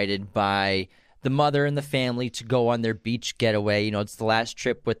invited by the mother and the family to go on their beach getaway. It's the last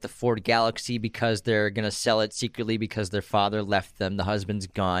trip with the Ford Galaxy because they're going to sell it secretly because their father left them. The husband's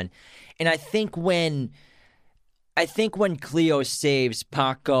gone. And I think when Cleo saves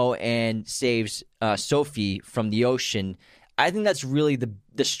Paco and saves Sophie from the ocean, I think that's really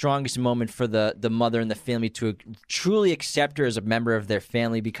the strongest moment for the mother and the family to truly accept her as a member of their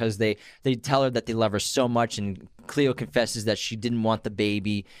family, because they tell her that they love her so much, and Cleo confesses that she didn't want the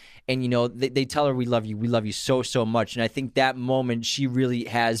baby. And, they tell her, we love you so, so much. And I think that moment, she really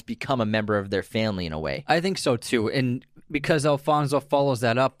has become a member of their family in a way. I think so, too. And because Alfonso follows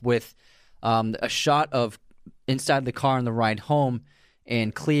that up with a shot of inside the car on the ride home,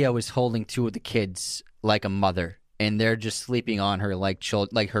 and Cleo is holding two of the kids like a mother, and they're just sleeping on her like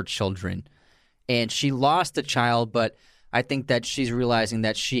her children. And she lost a child, but I think that she's realizing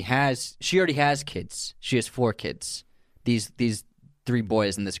that she already has kids. She has 4 kids. These 3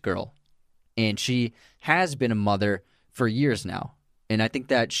 boys and this girl. And she has been a mother for years now. And I think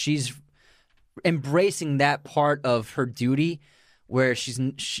that she's embracing that part of her duty where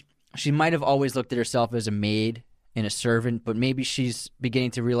she might have always looked at herself as a maid and a servant, but maybe she's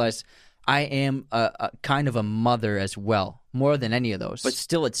beginning to realize I am a kind of a mother as well, more than any of those. But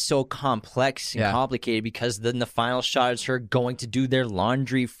still, it's so complex and complicated, because then the final shot is her going to do their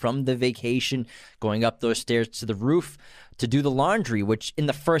laundry from the vacation, going up those stairs to the roof to do the laundry, which in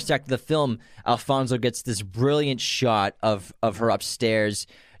the first act of the film, Alfonso gets this brilliant shot of her upstairs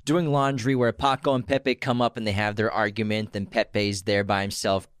doing laundry where Paco and Pepe come up and they have their argument, and Pepe's there by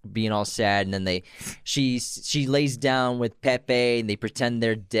himself being all sad, and then she lays down with Pepe and they pretend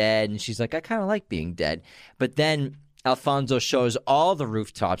they're dead, and she's like, I kind of like being dead. But then Alfonso shows all the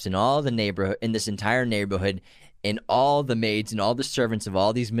rooftops in all the neighborhood, in this entire neighborhood, and all the maids and all the servants of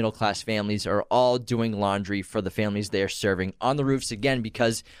all these middle-class families are all doing laundry for the families they're serving on the roofs again,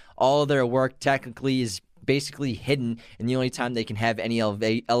 because all of their work technically is basically hidden, and the only time they can have any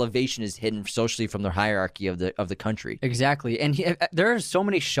elevation is hidden socially from their hierarchy of the country. Exactly. And there are so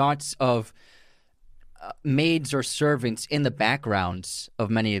many shots of maids or servants in the backgrounds of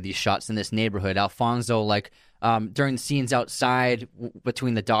many of these shots in this neighborhood. Alfonso, like during the scenes outside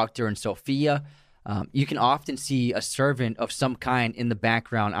between the doctor and Sophia, you can often see a servant of some kind in the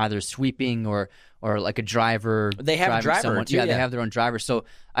background, either sweeping or like a driver. They have a driver someone. too, Yeah, they have their own driver. So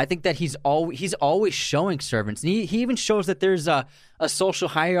I think that he's always showing servants. And he even shows that there's a social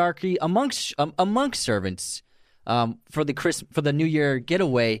hierarchy amongst servants. For the New Year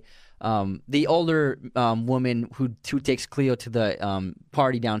getaway, the older woman who takes Cleo to the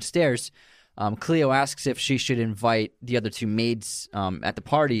party downstairs, Cleo asks if she should invite the other two maids at the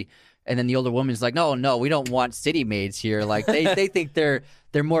party. And then the older woman's like, no, we don't want city maids here. Like they think they're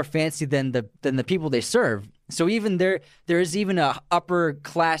more fancy than the people they serve. So even there is even a upper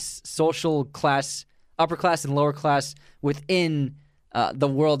class, social class, upper class and lower class within the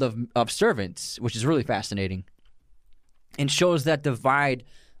world of servants, which is really fascinating, and shows that divide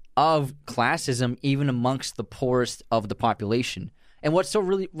of classism even amongst the poorest of the population. And what's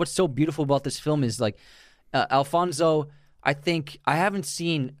so beautiful about this film is like Alfonso. I think I haven't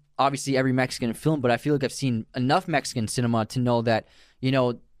seen obviously every Mexican film, but I feel like I've seen enough Mexican cinema to know that,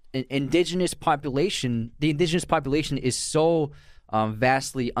 the indigenous population is so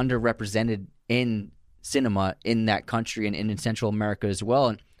vastly underrepresented in cinema in that country and in Central America as well.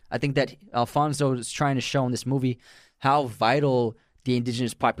 And I think that Alfonso is trying to show in this movie how vital the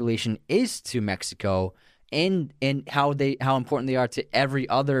indigenous population is to Mexico and how important they are to every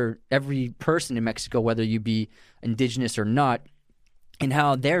person in Mexico, whether you be indigenous or not. And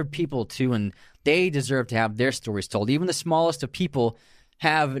how they're people too, and they deserve to have their stories told. Even the smallest of people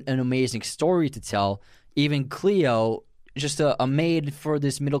have an amazing story to tell. Even Cleo, just a maid for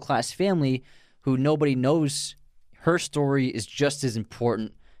this middle-class family who nobody knows, her story is just as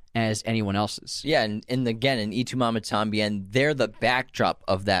important as anyone else's. Yeah, and again, in Y Tu Mama También, they're the backdrop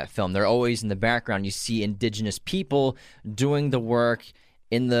of that film. They're always in the background. You see indigenous people doing the work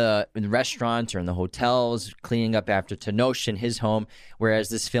in the restaurants or in the hotels, cleaning up after Tenoch in his home, whereas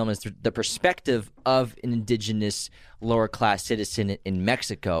this film is the perspective of an indigenous lower-class citizen in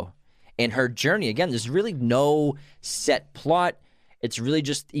Mexico. And her journey, again, there's really no set plot. It's really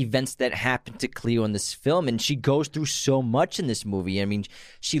just events that happen to Cleo in this film, and she goes through so much in this movie. I mean,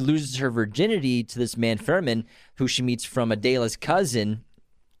 she loses her virginity to this man, Fermin, who she meets from Adela's cousin,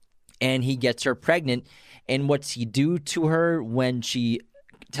 and he gets her pregnant. And what's he do to her when she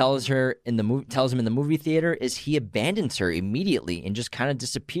tells him in the movie theater is he abandons her immediately and just kind of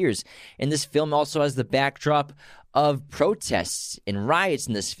disappears. And this film also has the backdrop of protests and riots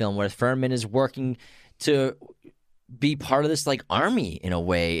in this film, where Fermin is working to be part of this like army in a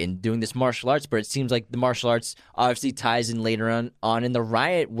way and doing this martial arts, but it seems like the martial arts obviously ties in later on in the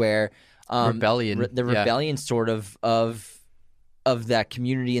riot where rebellion sort of that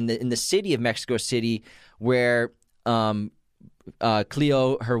community in the city of Mexico City, where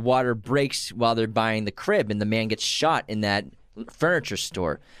Cleo, her water breaks while they're buying the crib, and the man gets shot in that furniture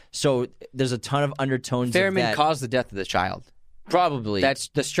store. So there's a ton of undertones. Fermin caused the death of the child. Probably. That's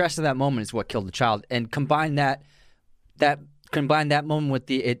the stress of that moment is what killed the child, and combine that moment with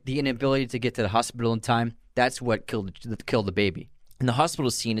the inability to get to the hospital in time. That's what killed the baby. In the hospital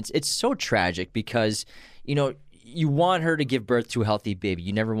scene, it's so tragic because you want her to give birth to a healthy baby.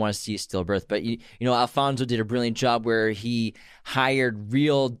 You never want to see a stillbirth. But, Alfonso did a brilliant job where he hired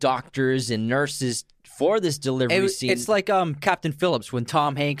real doctors and nurses for this delivery scene. It's like Captain Phillips when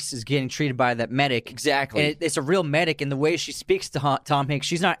Tom Hanks is getting treated by that medic. Exactly. And it's a real medic, and the way she speaks to Tom Hanks,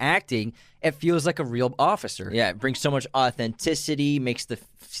 she's not acting. It feels like a real officer. Yeah, it brings so much authenticity, makes the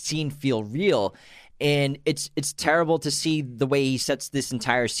scene feel real. And it's terrible to see the way he sets this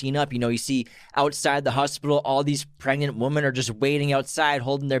entire scene up. You see outside the hospital, all these pregnant women are just waiting outside,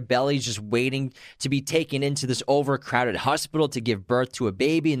 holding their bellies, just waiting to be taken into this overcrowded hospital to give birth to a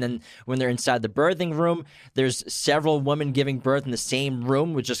baby. And then when they're inside the birthing room, there's several women giving birth in the same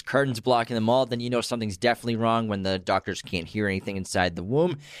room with just curtains blocking them all. Then something's definitely wrong when the doctors can't hear anything inside the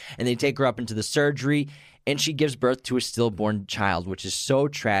womb. And they take her up into the surgery. And she gives birth to a stillborn child, which is so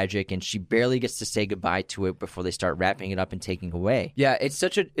tragic, and she barely gets to say goodbye to it before they start wrapping it up and taking away. Yeah, it's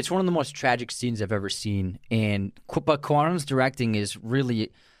one of the most tragic scenes I've ever seen, but Cuarón's directing is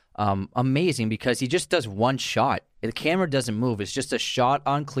really amazing because he just does one shot. The camera doesn't move; it's just a shot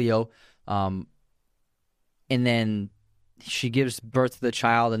on Cleo, and then she gives birth to the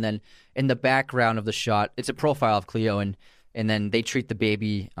child, and then in the background of the shot, it's a profile of Cleo, and then they treat the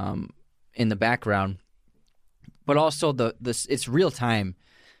baby in the background. But also it's real time,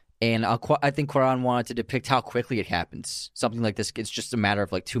 and I think Cuarón wanted to depict how quickly it happens. Something like this, it's just a matter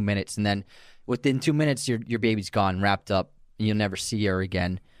of like 2 minutes, and then within 2 minutes, your baby's gone, wrapped up, and you'll never see her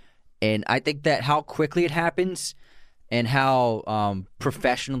again. And I think that how quickly it happens and how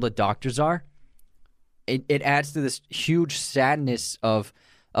professional the doctors are, it adds to this huge sadness of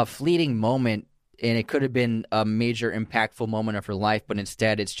a fleeting moment, and it could have been a major impactful moment of her life, but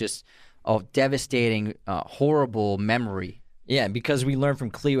instead it's just a devastating, horrible memory. Yeah, because we learn from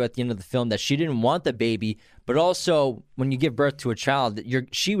Cleo at the end of the film that she didn't want the baby, but also when you give birth to a child,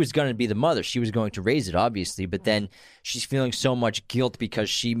 she was going to be the mother. She was going to raise it, obviously, but then she's feeling so much guilt because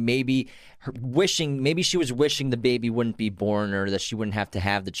she maybe she was wishing the baby wouldn't be born or that she wouldn't have to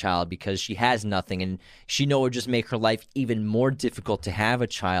have the child because she has nothing, and she know it would just make her life even more difficult to have a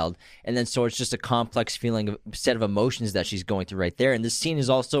child. And then so it's just a complex feeling, set of emotions that she's going through right there. And this scene is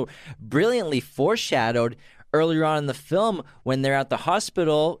also brilliantly foreshadowed earlier on in the film when they're at the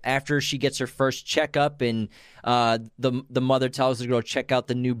hospital after she gets her first checkup, and the mother tells her to go check out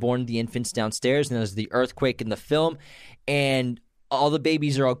the infants downstairs, and there's the earthquake in the film, and all the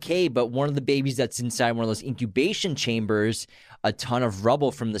babies are okay, but one of the babies that's inside one of those incubation chambers, a ton of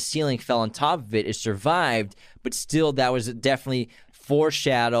rubble from the ceiling fell on top of it. It survived, but still that was definitely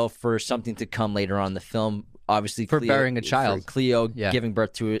foreshadow for something to come later on in the film. Obviously, For burying a child. For Cleo giving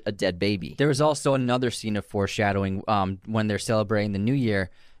birth to a dead baby. There was also another scene of foreshadowing when they're celebrating the New Year,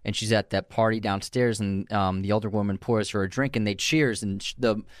 and she's at that party downstairs, and the older woman pours her a drink, and they cheers, and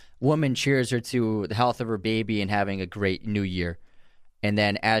the woman cheers her to the health of her baby and having a great New Year. And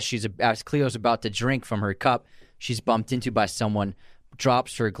then as Cleo's about to drink from her cup, she's bumped into by someone,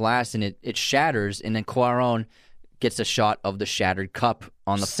 drops her glass, and it shatters, and then Cuarón gets a shot of the shattered cup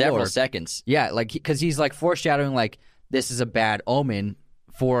on the floor. Several seconds. Yeah, like because he's like foreshadowing like this is a bad omen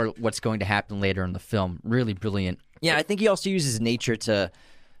for what's going to happen later in the film. Really brilliant. Yeah, I think he also uses nature to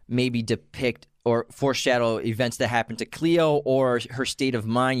maybe depict or foreshadow events that happen to Cleo or her state of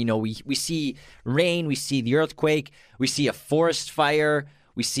mind. You know, we see rain, we see the earthquake, we see a forest fire,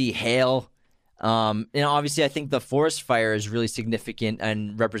 we see hail. And obviously, I think the forest fire is really significant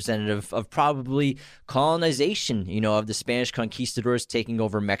and representative of probably colonization, you know, of the Spanish conquistadors taking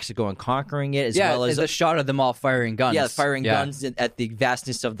over Mexico and conquering it, as well as the shot of them all firing guns. Yeah, firing guns at the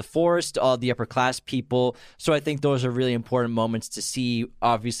vastness of the forest, all the upper class people. So I think those are really important moments to see,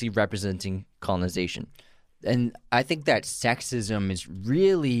 obviously representing colonization. And I think that sexism is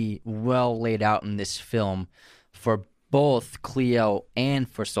really well laid out in this film for both Cleo and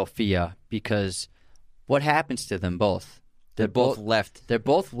for Sofia, because what happens to them both? They're both left. They're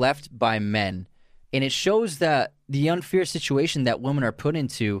both left by men. And it shows that the unfair situation that women are put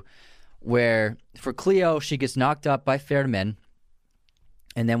into, where for Cleo, she gets knocked up by fair men.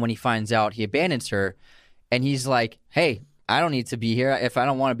 And then when he finds out, he abandons her. And he's like, hey, I don't need to be here. If I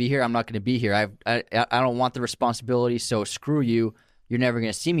don't want to be here, I'm not going to be here. I don't want the responsibility, so screw you. You're never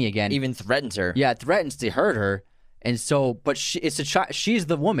going to see me again. Even threatens her. Yeah, threatens to hurt her. And so, but she's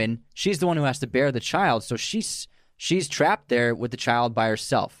the woman. She's the one who has to bear the child. So she's trapped there with the child by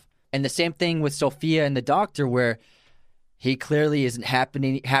herself. And the same thing with Sofia and the doctor, where he clearly isn't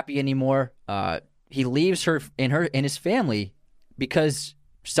happy anymore. He leaves her in his family because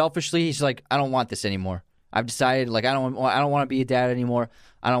selfishly he's like, I don't want this anymore. I've decided, like, I don't want to be a dad anymore.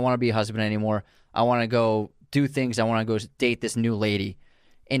 I don't want to be a husband anymore. I want to go do things. I want to go date this new lady.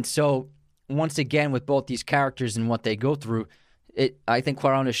 And so, once again, with both these characters and what they go through, I think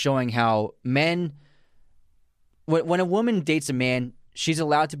Cuarón is showing how men, when a woman dates a man, she's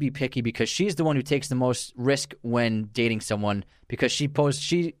allowed to be picky because she's the one who takes the most risk when dating someone, because she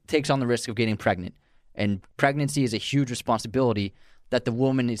takes on the risk of getting pregnant. And pregnancy is a huge responsibility that the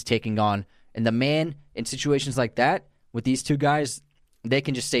woman is taking on. And the man, in situations like that, with these two guys, they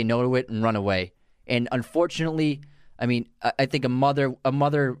can just say no to it and run away. And unfortunately, I mean, I think a mother,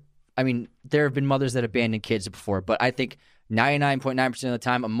 I mean, there have been mothers that abandon kids before, but I think 99.9% of the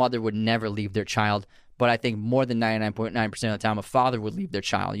time, a mother would never leave their child. But I think more than 99.9% of the time, a father would leave their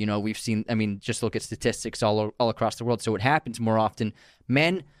child. You know, we've seen, I mean, just look at statistics all across the world. So it happens more often.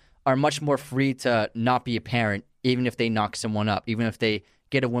 Men are much more free to not be a parent, even if they knock someone up, even if they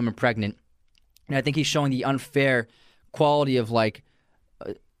get a woman pregnant. And I think he's showing the unfair quality of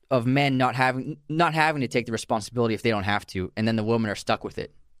of men not having to take the responsibility if they don't have to, and then the women are stuck with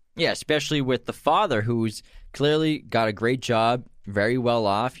it. Yeah, especially with the father, who's clearly got a great job, very well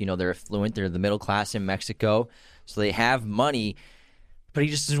off. You know, they're affluent, they're the middle class in Mexico, so they have money, but he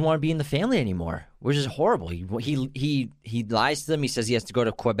just doesn't want to be in the family anymore. which is horrible. He lies to them. He says he has to go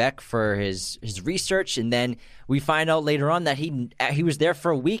to Quebec for his research, and then we find out later on that he was there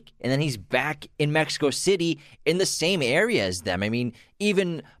for a week, and then he's back in Mexico City in the same area as them. I mean,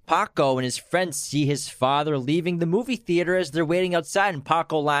 even Paco and his friends see his father leaving the movie theater as they're waiting outside, and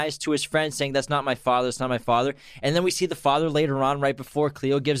Paco lies to his friend saying, "That's not my father, that's not my father." And then we see the father later on, right before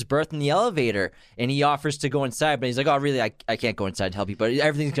Cleo gives birth in the elevator, and he offers to go inside, but he's like, "Oh, really, I can't go inside to help you, but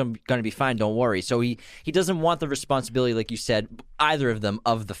everything's going to be fine, don't worry." So he doesn't want the responsibility, like you said, either of them,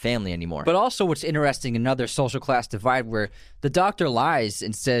 of the family anymore. But also what's interesting, another social class divide where the doctor lies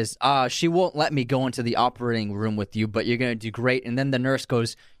and says, she won't let me go into the operating room with you, but you're going to do great. And then the nurse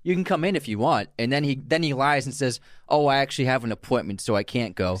goes, "You can come in if you want." And then he lies and says, "Oh, I actually have an appointment, so I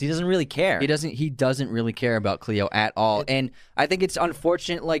can't go." He doesn't really care. He doesn't really care about Cleo at all. And I think it's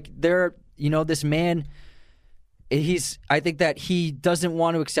unfortunate, like this man, I think that he doesn't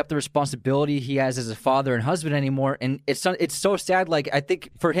want to accept the responsibility he has as a father and husband anymore. And it's so sad. Like, I think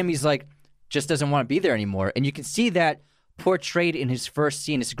for him, he's like, just doesn't want to be there anymore. And you can see that portrayed in his first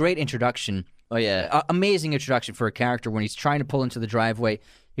scene. It's a great introduction. Oh, yeah. Amazing introduction for a character when he's trying to pull into the driveway.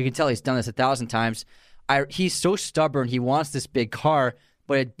 You can tell he's done this 1,000 times. He's so stubborn. He wants this big car,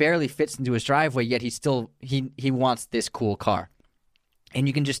 but it barely fits into his driveway, yet he wants this cool car. And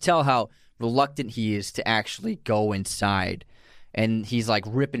you can just tell how reluctant he is to actually go inside. And he's like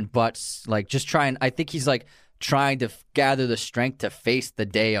ripping butts, like just trying. I think he's like trying to gather the strength to face the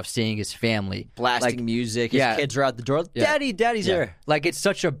day of seeing his family. Blasting music. His kids are out the door. Yeah. Daddy's here. Like, it's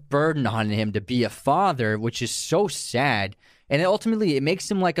such a burden on him to be a father, which is so sad. And ultimately, it makes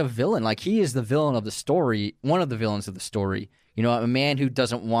him like a villain. Like, he is the villain of the story, one of the villains of the story. A man who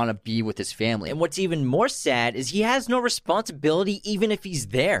doesn't want to be with his family. And what's even more sad is he has no responsibility even if he's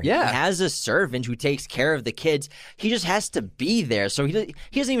there. Yeah. He has a servant who takes care of the kids. He just has to be there. So he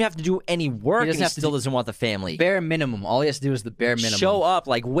doesn't even have to do any work, and he still doesn't want the family. Bare minimum. All he has to do is the bare minimum. Show up,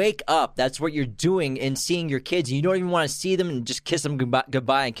 like wake up. That's what you're doing and seeing your kids. And you don't even want to see them and just kiss them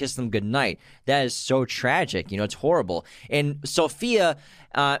goodbye and kiss them goodnight. That is so tragic. It's horrible. And Sophia,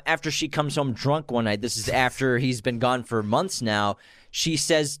 after she comes home drunk one night, this is after he's been gone for months now, she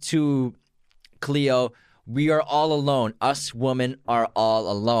says to Cleo, "We are all alone. Us women are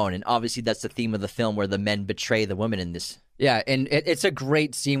all alone." And obviously that's the theme of the film, where the men betray the women in this. Yeah, and it's a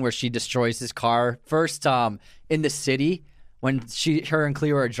great scene where she destroys his car. First, in the city, when her and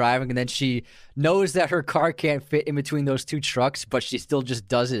Cleo are driving, and then she knows that her car can't fit in between those two trucks, but she still just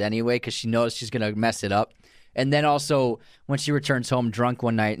does it anyway because she knows she's going to mess it up. And then also when she returns home drunk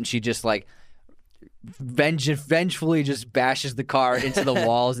one night and she just like vengefully just bashes the car into the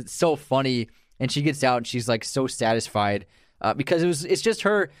walls. It's so funny. And she gets out and she's like so satisfied because it's just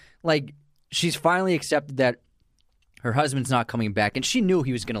her, like, she's finally accepted that her husband's not coming back. And she knew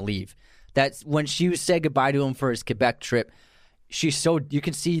he was going to leave. That's when she said goodbye to him for his Quebec trip. You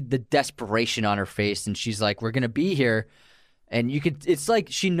can see the desperation on her face, and she's like, "We're going to be here." And it's like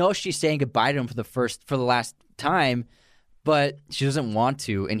she knows she's saying goodbye to him for the last time, but she doesn't want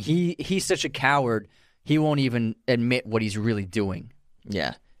to. And he's such a coward, he won't even admit what he's really doing.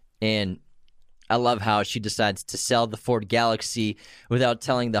 Yeah. And I love how she decides to sell the Ford Galaxy without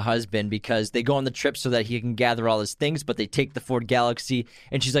telling the husband, because they go on the trip so that he can gather all his things, but they take the Ford Galaxy,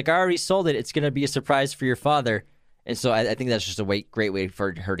 and she's like, "I already sold it. It's going to be a surprise for your father." And so I think that's just a great way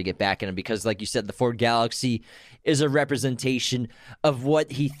for her to get back in him, because, like you said, the Ford Galaxy is a representation of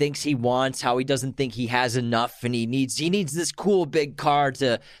what he thinks he wants, how he doesn't think he has enough, and he needs this cool big car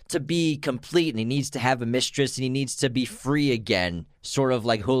to be complete, and he needs to have a mistress, and he needs to be free again, sort of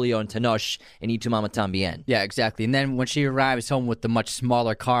like Julio and Tenoch in Y Tu Mama También. Yeah, exactly. And then when she arrives home with the much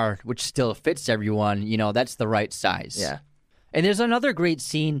smaller car, which still fits everyone, that's the right size. Yeah. And there's another great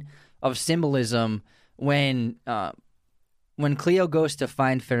scene of symbolism when Cleo goes to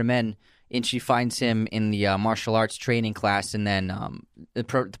find Fermin, and she finds him in the martial arts training class, and then the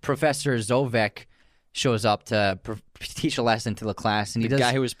Professor Zovek shows up to teach a lesson to the class. And the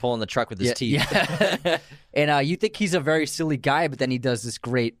guy who was pulling the truck with his teeth. Yeah. And you think he's a very silly guy, but then he does this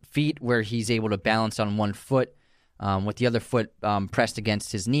great feat where he's able to balance on one foot with the other foot pressed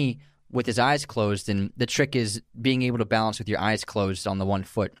against his knee with his eyes closed. And the trick is being able to balance with your eyes closed on the one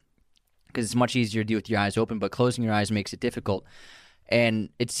foot, because it's much easier to do with your eyes open, but closing your eyes makes it difficult. And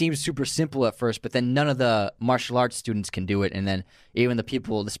it seems super simple at first, but then none of the martial arts students can do it. And then even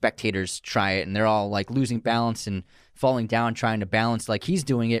the spectators try it, and they're all like losing balance and falling down trying to balance like he's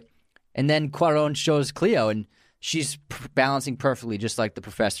doing it. And then Cuarón shows Cleo, and she's balancing perfectly, just like the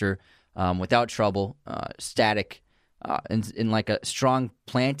professor, without trouble, static, and like a strong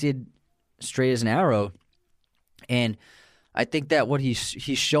planted, straight as an arrow. And I think that what he's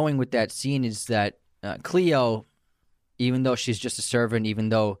showing with that scene is that Cleo, even though she's just a servant, even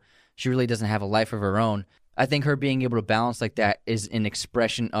though she really doesn't have a life of her own, I think her being able to balance like that is an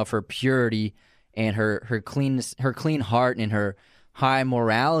expression of her purity and her clean heart and her high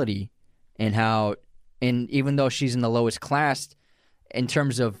morality, and how, and even though she's in the lowest class, in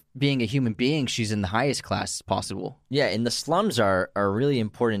terms of being a human being, she's in the highest class possible. Yeah, and the slums are a really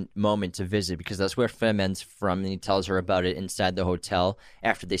important moment to visit because that's where Femen's from, and he tells her about it inside the hotel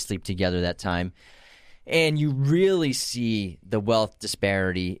after they sleep together that time. And you really see the wealth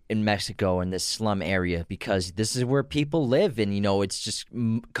disparity in Mexico in this slum area because this is where people live, and it's just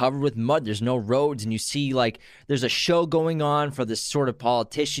covered with mud. There's no roads, and you see there's a show going on for this sort of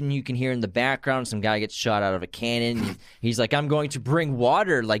politician you can hear in the background. Some guy gets shot out of a cannon. And he's like, "I'm going to bring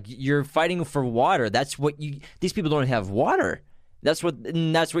water." Like, you're fighting for water. That's what these people don't have water. That's what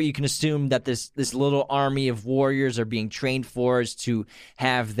you can assume that this little army of warriors are being trained for, is to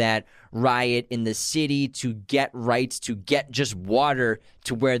have that riot in the city, to get rights, to get just water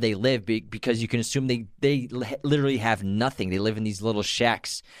to where they live, because you can assume they literally have nothing. They live in these little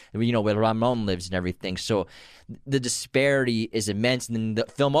shacks, where Ramon lives and everything. So the disparity is immense. And then the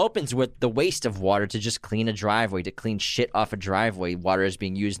film opens with the waste of water to just clean a driveway, to clean shit off a driveway. Water is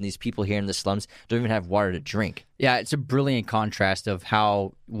being used, and these people here in the slums don't even have water to drink. Yeah, it's a brilliant contrast of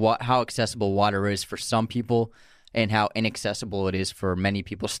how accessible water is for some people and how inaccessible it is for many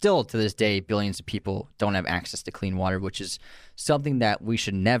people. Still, to this day, billions of people don't have access to clean water, which is something that we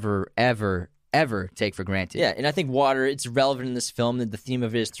should never, ever, ever take for granted. Yeah, and I think water, it's relevant in this film, and the theme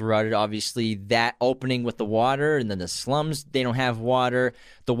of it is throughout it. Obviously, that opening with the water, and then the slums, they don't have water.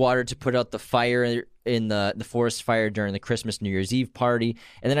 The water to put out the fire in the forest fire during the Christmas New Year's Eve party.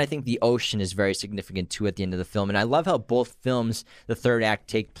 And then I think the ocean is very significant, too, at the end of the film. And I love how both films, the third act,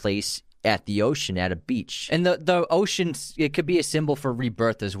 take place at the ocean, at a beach. And the ocean, it could be a symbol for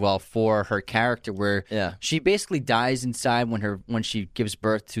rebirth as well for her character, where she basically dies inside when she gives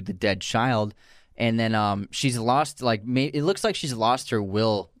birth to the dead child, and then she's lost, it looks like she's lost her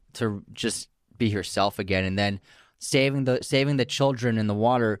will to just be herself again, and then saving the children in the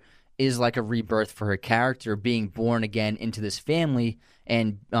water is like a rebirth for her character, being born again into this family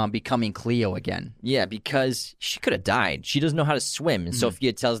and becoming Cleo again. Yeah, because she could have died. She doesn't know how to swim. And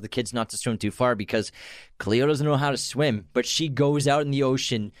Sophia tells the kids not to swim too far because Cleo doesn't know how to swim. But she goes out in the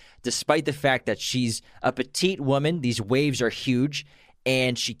ocean despite the fact that she's a petite woman. These waves are huge.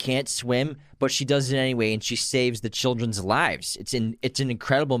 And she can't swim, but she does it anyway, and she saves the children's lives. It's an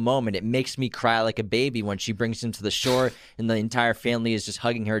incredible moment. It makes me cry like a baby when she brings them to the shore, and the entire family is just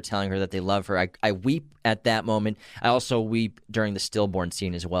hugging her, telling her that they love her. I weep at that moment. I also weep during the stillborn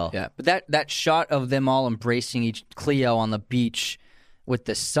scene as well. Yeah, but that shot of them all embracing Cleo on the beach with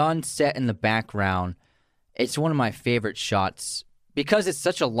the sun set in the background, it's one of my favorite shots because it's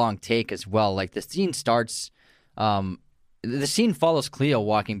such a long take as well. Like, the scene starts... The scene follows Cleo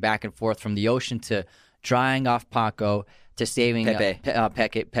walking back and forth from the ocean to drying off Paco to saving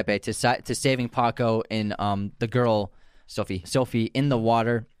Pepe to saving Paco and the girl Sophie in the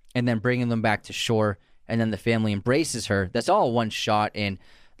water, and then bringing them back to shore, and then the family embraces her. That's all one shot, and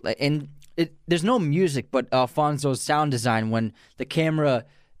there's no music, but Alfonso's sound design when the camera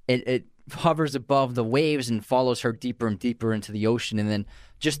it hovers above the waves and follows her deeper and deeper into the ocean, and then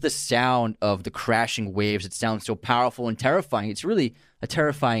just the sound of the crashing waves. It sounds so powerful and terrifying. It's really a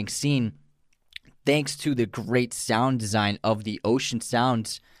terrifying scene. Thanks to the great sound design of the ocean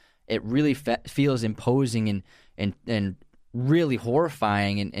sounds, it really feels imposing and really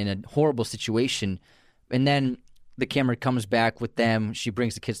horrifying in a horrible situation. And then the camera comes back with them. She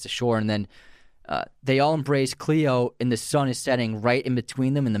brings the kids to shore, and then they all embrace Cleo, and the sun is setting right in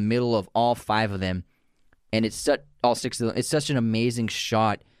between them, in the middle of all five of them. And it's all six of them. It's such an amazing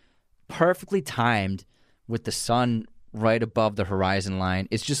shot, perfectly timed with the sun right above the horizon line.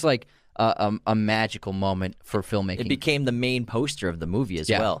 It's just like a magical moment for filmmaking. It became the main poster of the movie as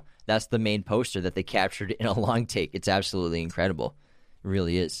well. That's the main poster that they captured in a long take. It's absolutely incredible. It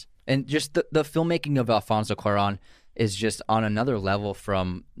really is. And just the filmmaking of Alfonso Cuarón is just on another level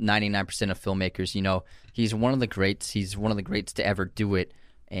from 99% of filmmakers. He's one of the greats. He's one of the greats to ever do it.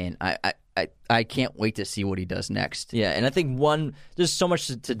 And I can't wait to see what he does next. Yeah, and I think there's so much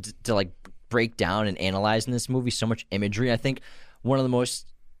to like break down and analyze in this movie, so much imagery. I think one of the most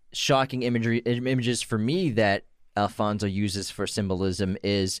shocking images for me that Alfonso uses for symbolism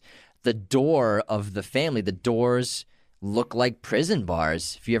is the door of the family. The doors look like prison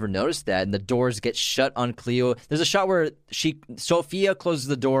bars, if you ever noticed that, and the doors get shut on Cleo. There's a shot where Sophia closes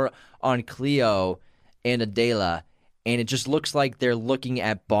the door on Cleo and Adela, and it just looks like they're looking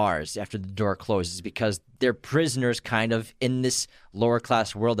at bars after the door closes because they're prisoners kind of in this lower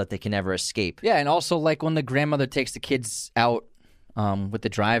class world that they can never escape. Yeah, and also like when the grandmother takes the kids out with the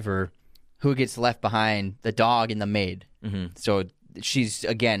driver, who gets left behind? The dog and the maid. Mm-hmm. So she's,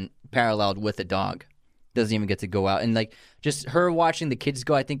 again, paralleled with the dog. Doesn't even get to go out. And like just her watching the kids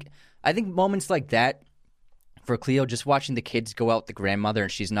go, I think moments like that for Cleo, just watching the kids go out with the grandmother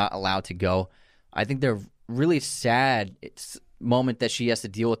and she's not allowed to go, I think they're really sad. It's a moment that she has to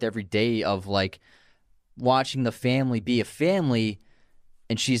deal with every day of like watching the family be a family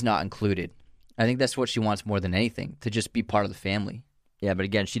and she's not included. I think that's what she wants more than anything, to just be part of the family. Yeah, but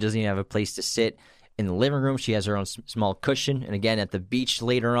again, she doesn't even have a place to sit in the living room. She has her own small cushion. And again, at the beach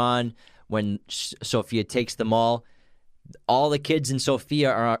later on, when Sophia takes them all the kids and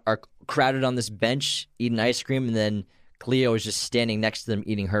Sophia are crowded on this bench eating ice cream, and then Cleo is just standing next to them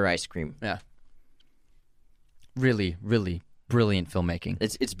eating her ice cream. Yeah. Really, really brilliant filmmaking.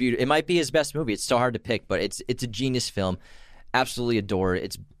 It's beautiful. It might be his best movie. It's so hard to pick, but it's a genius film. Absolutely adore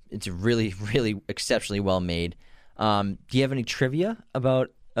it. It's really, really exceptionally well made. Do you have any trivia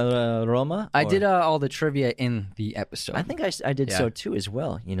about Roma? I did all the trivia in the episode. I think I did so too as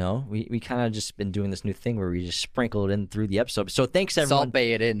well. You know, we kind of just been doing this new thing where we just sprinkle it in through the episode. So thanks everyone. Salt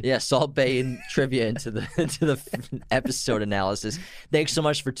Bay it in. Yeah, Salt Bay and trivia into the episode analysis. Thanks so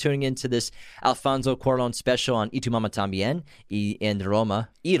much for tuning into this Alfonso Cuarón special on Y Tu Mama También and Roma.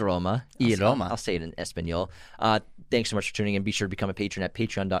 Y Roma. I'll say it in Espanol. Thanks so much for tuning in. Be sure to become a patron at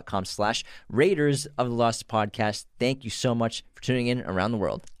patreon.com/Raiders of the Lost Podcast. Thank you so much for tuning in around the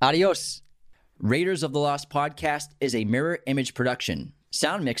world. Adios. Raiders of the Lost Podcast is a mirror image production.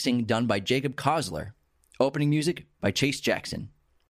 Sound mixing done by Jacob Kosler. Opening music by Chase Jackson.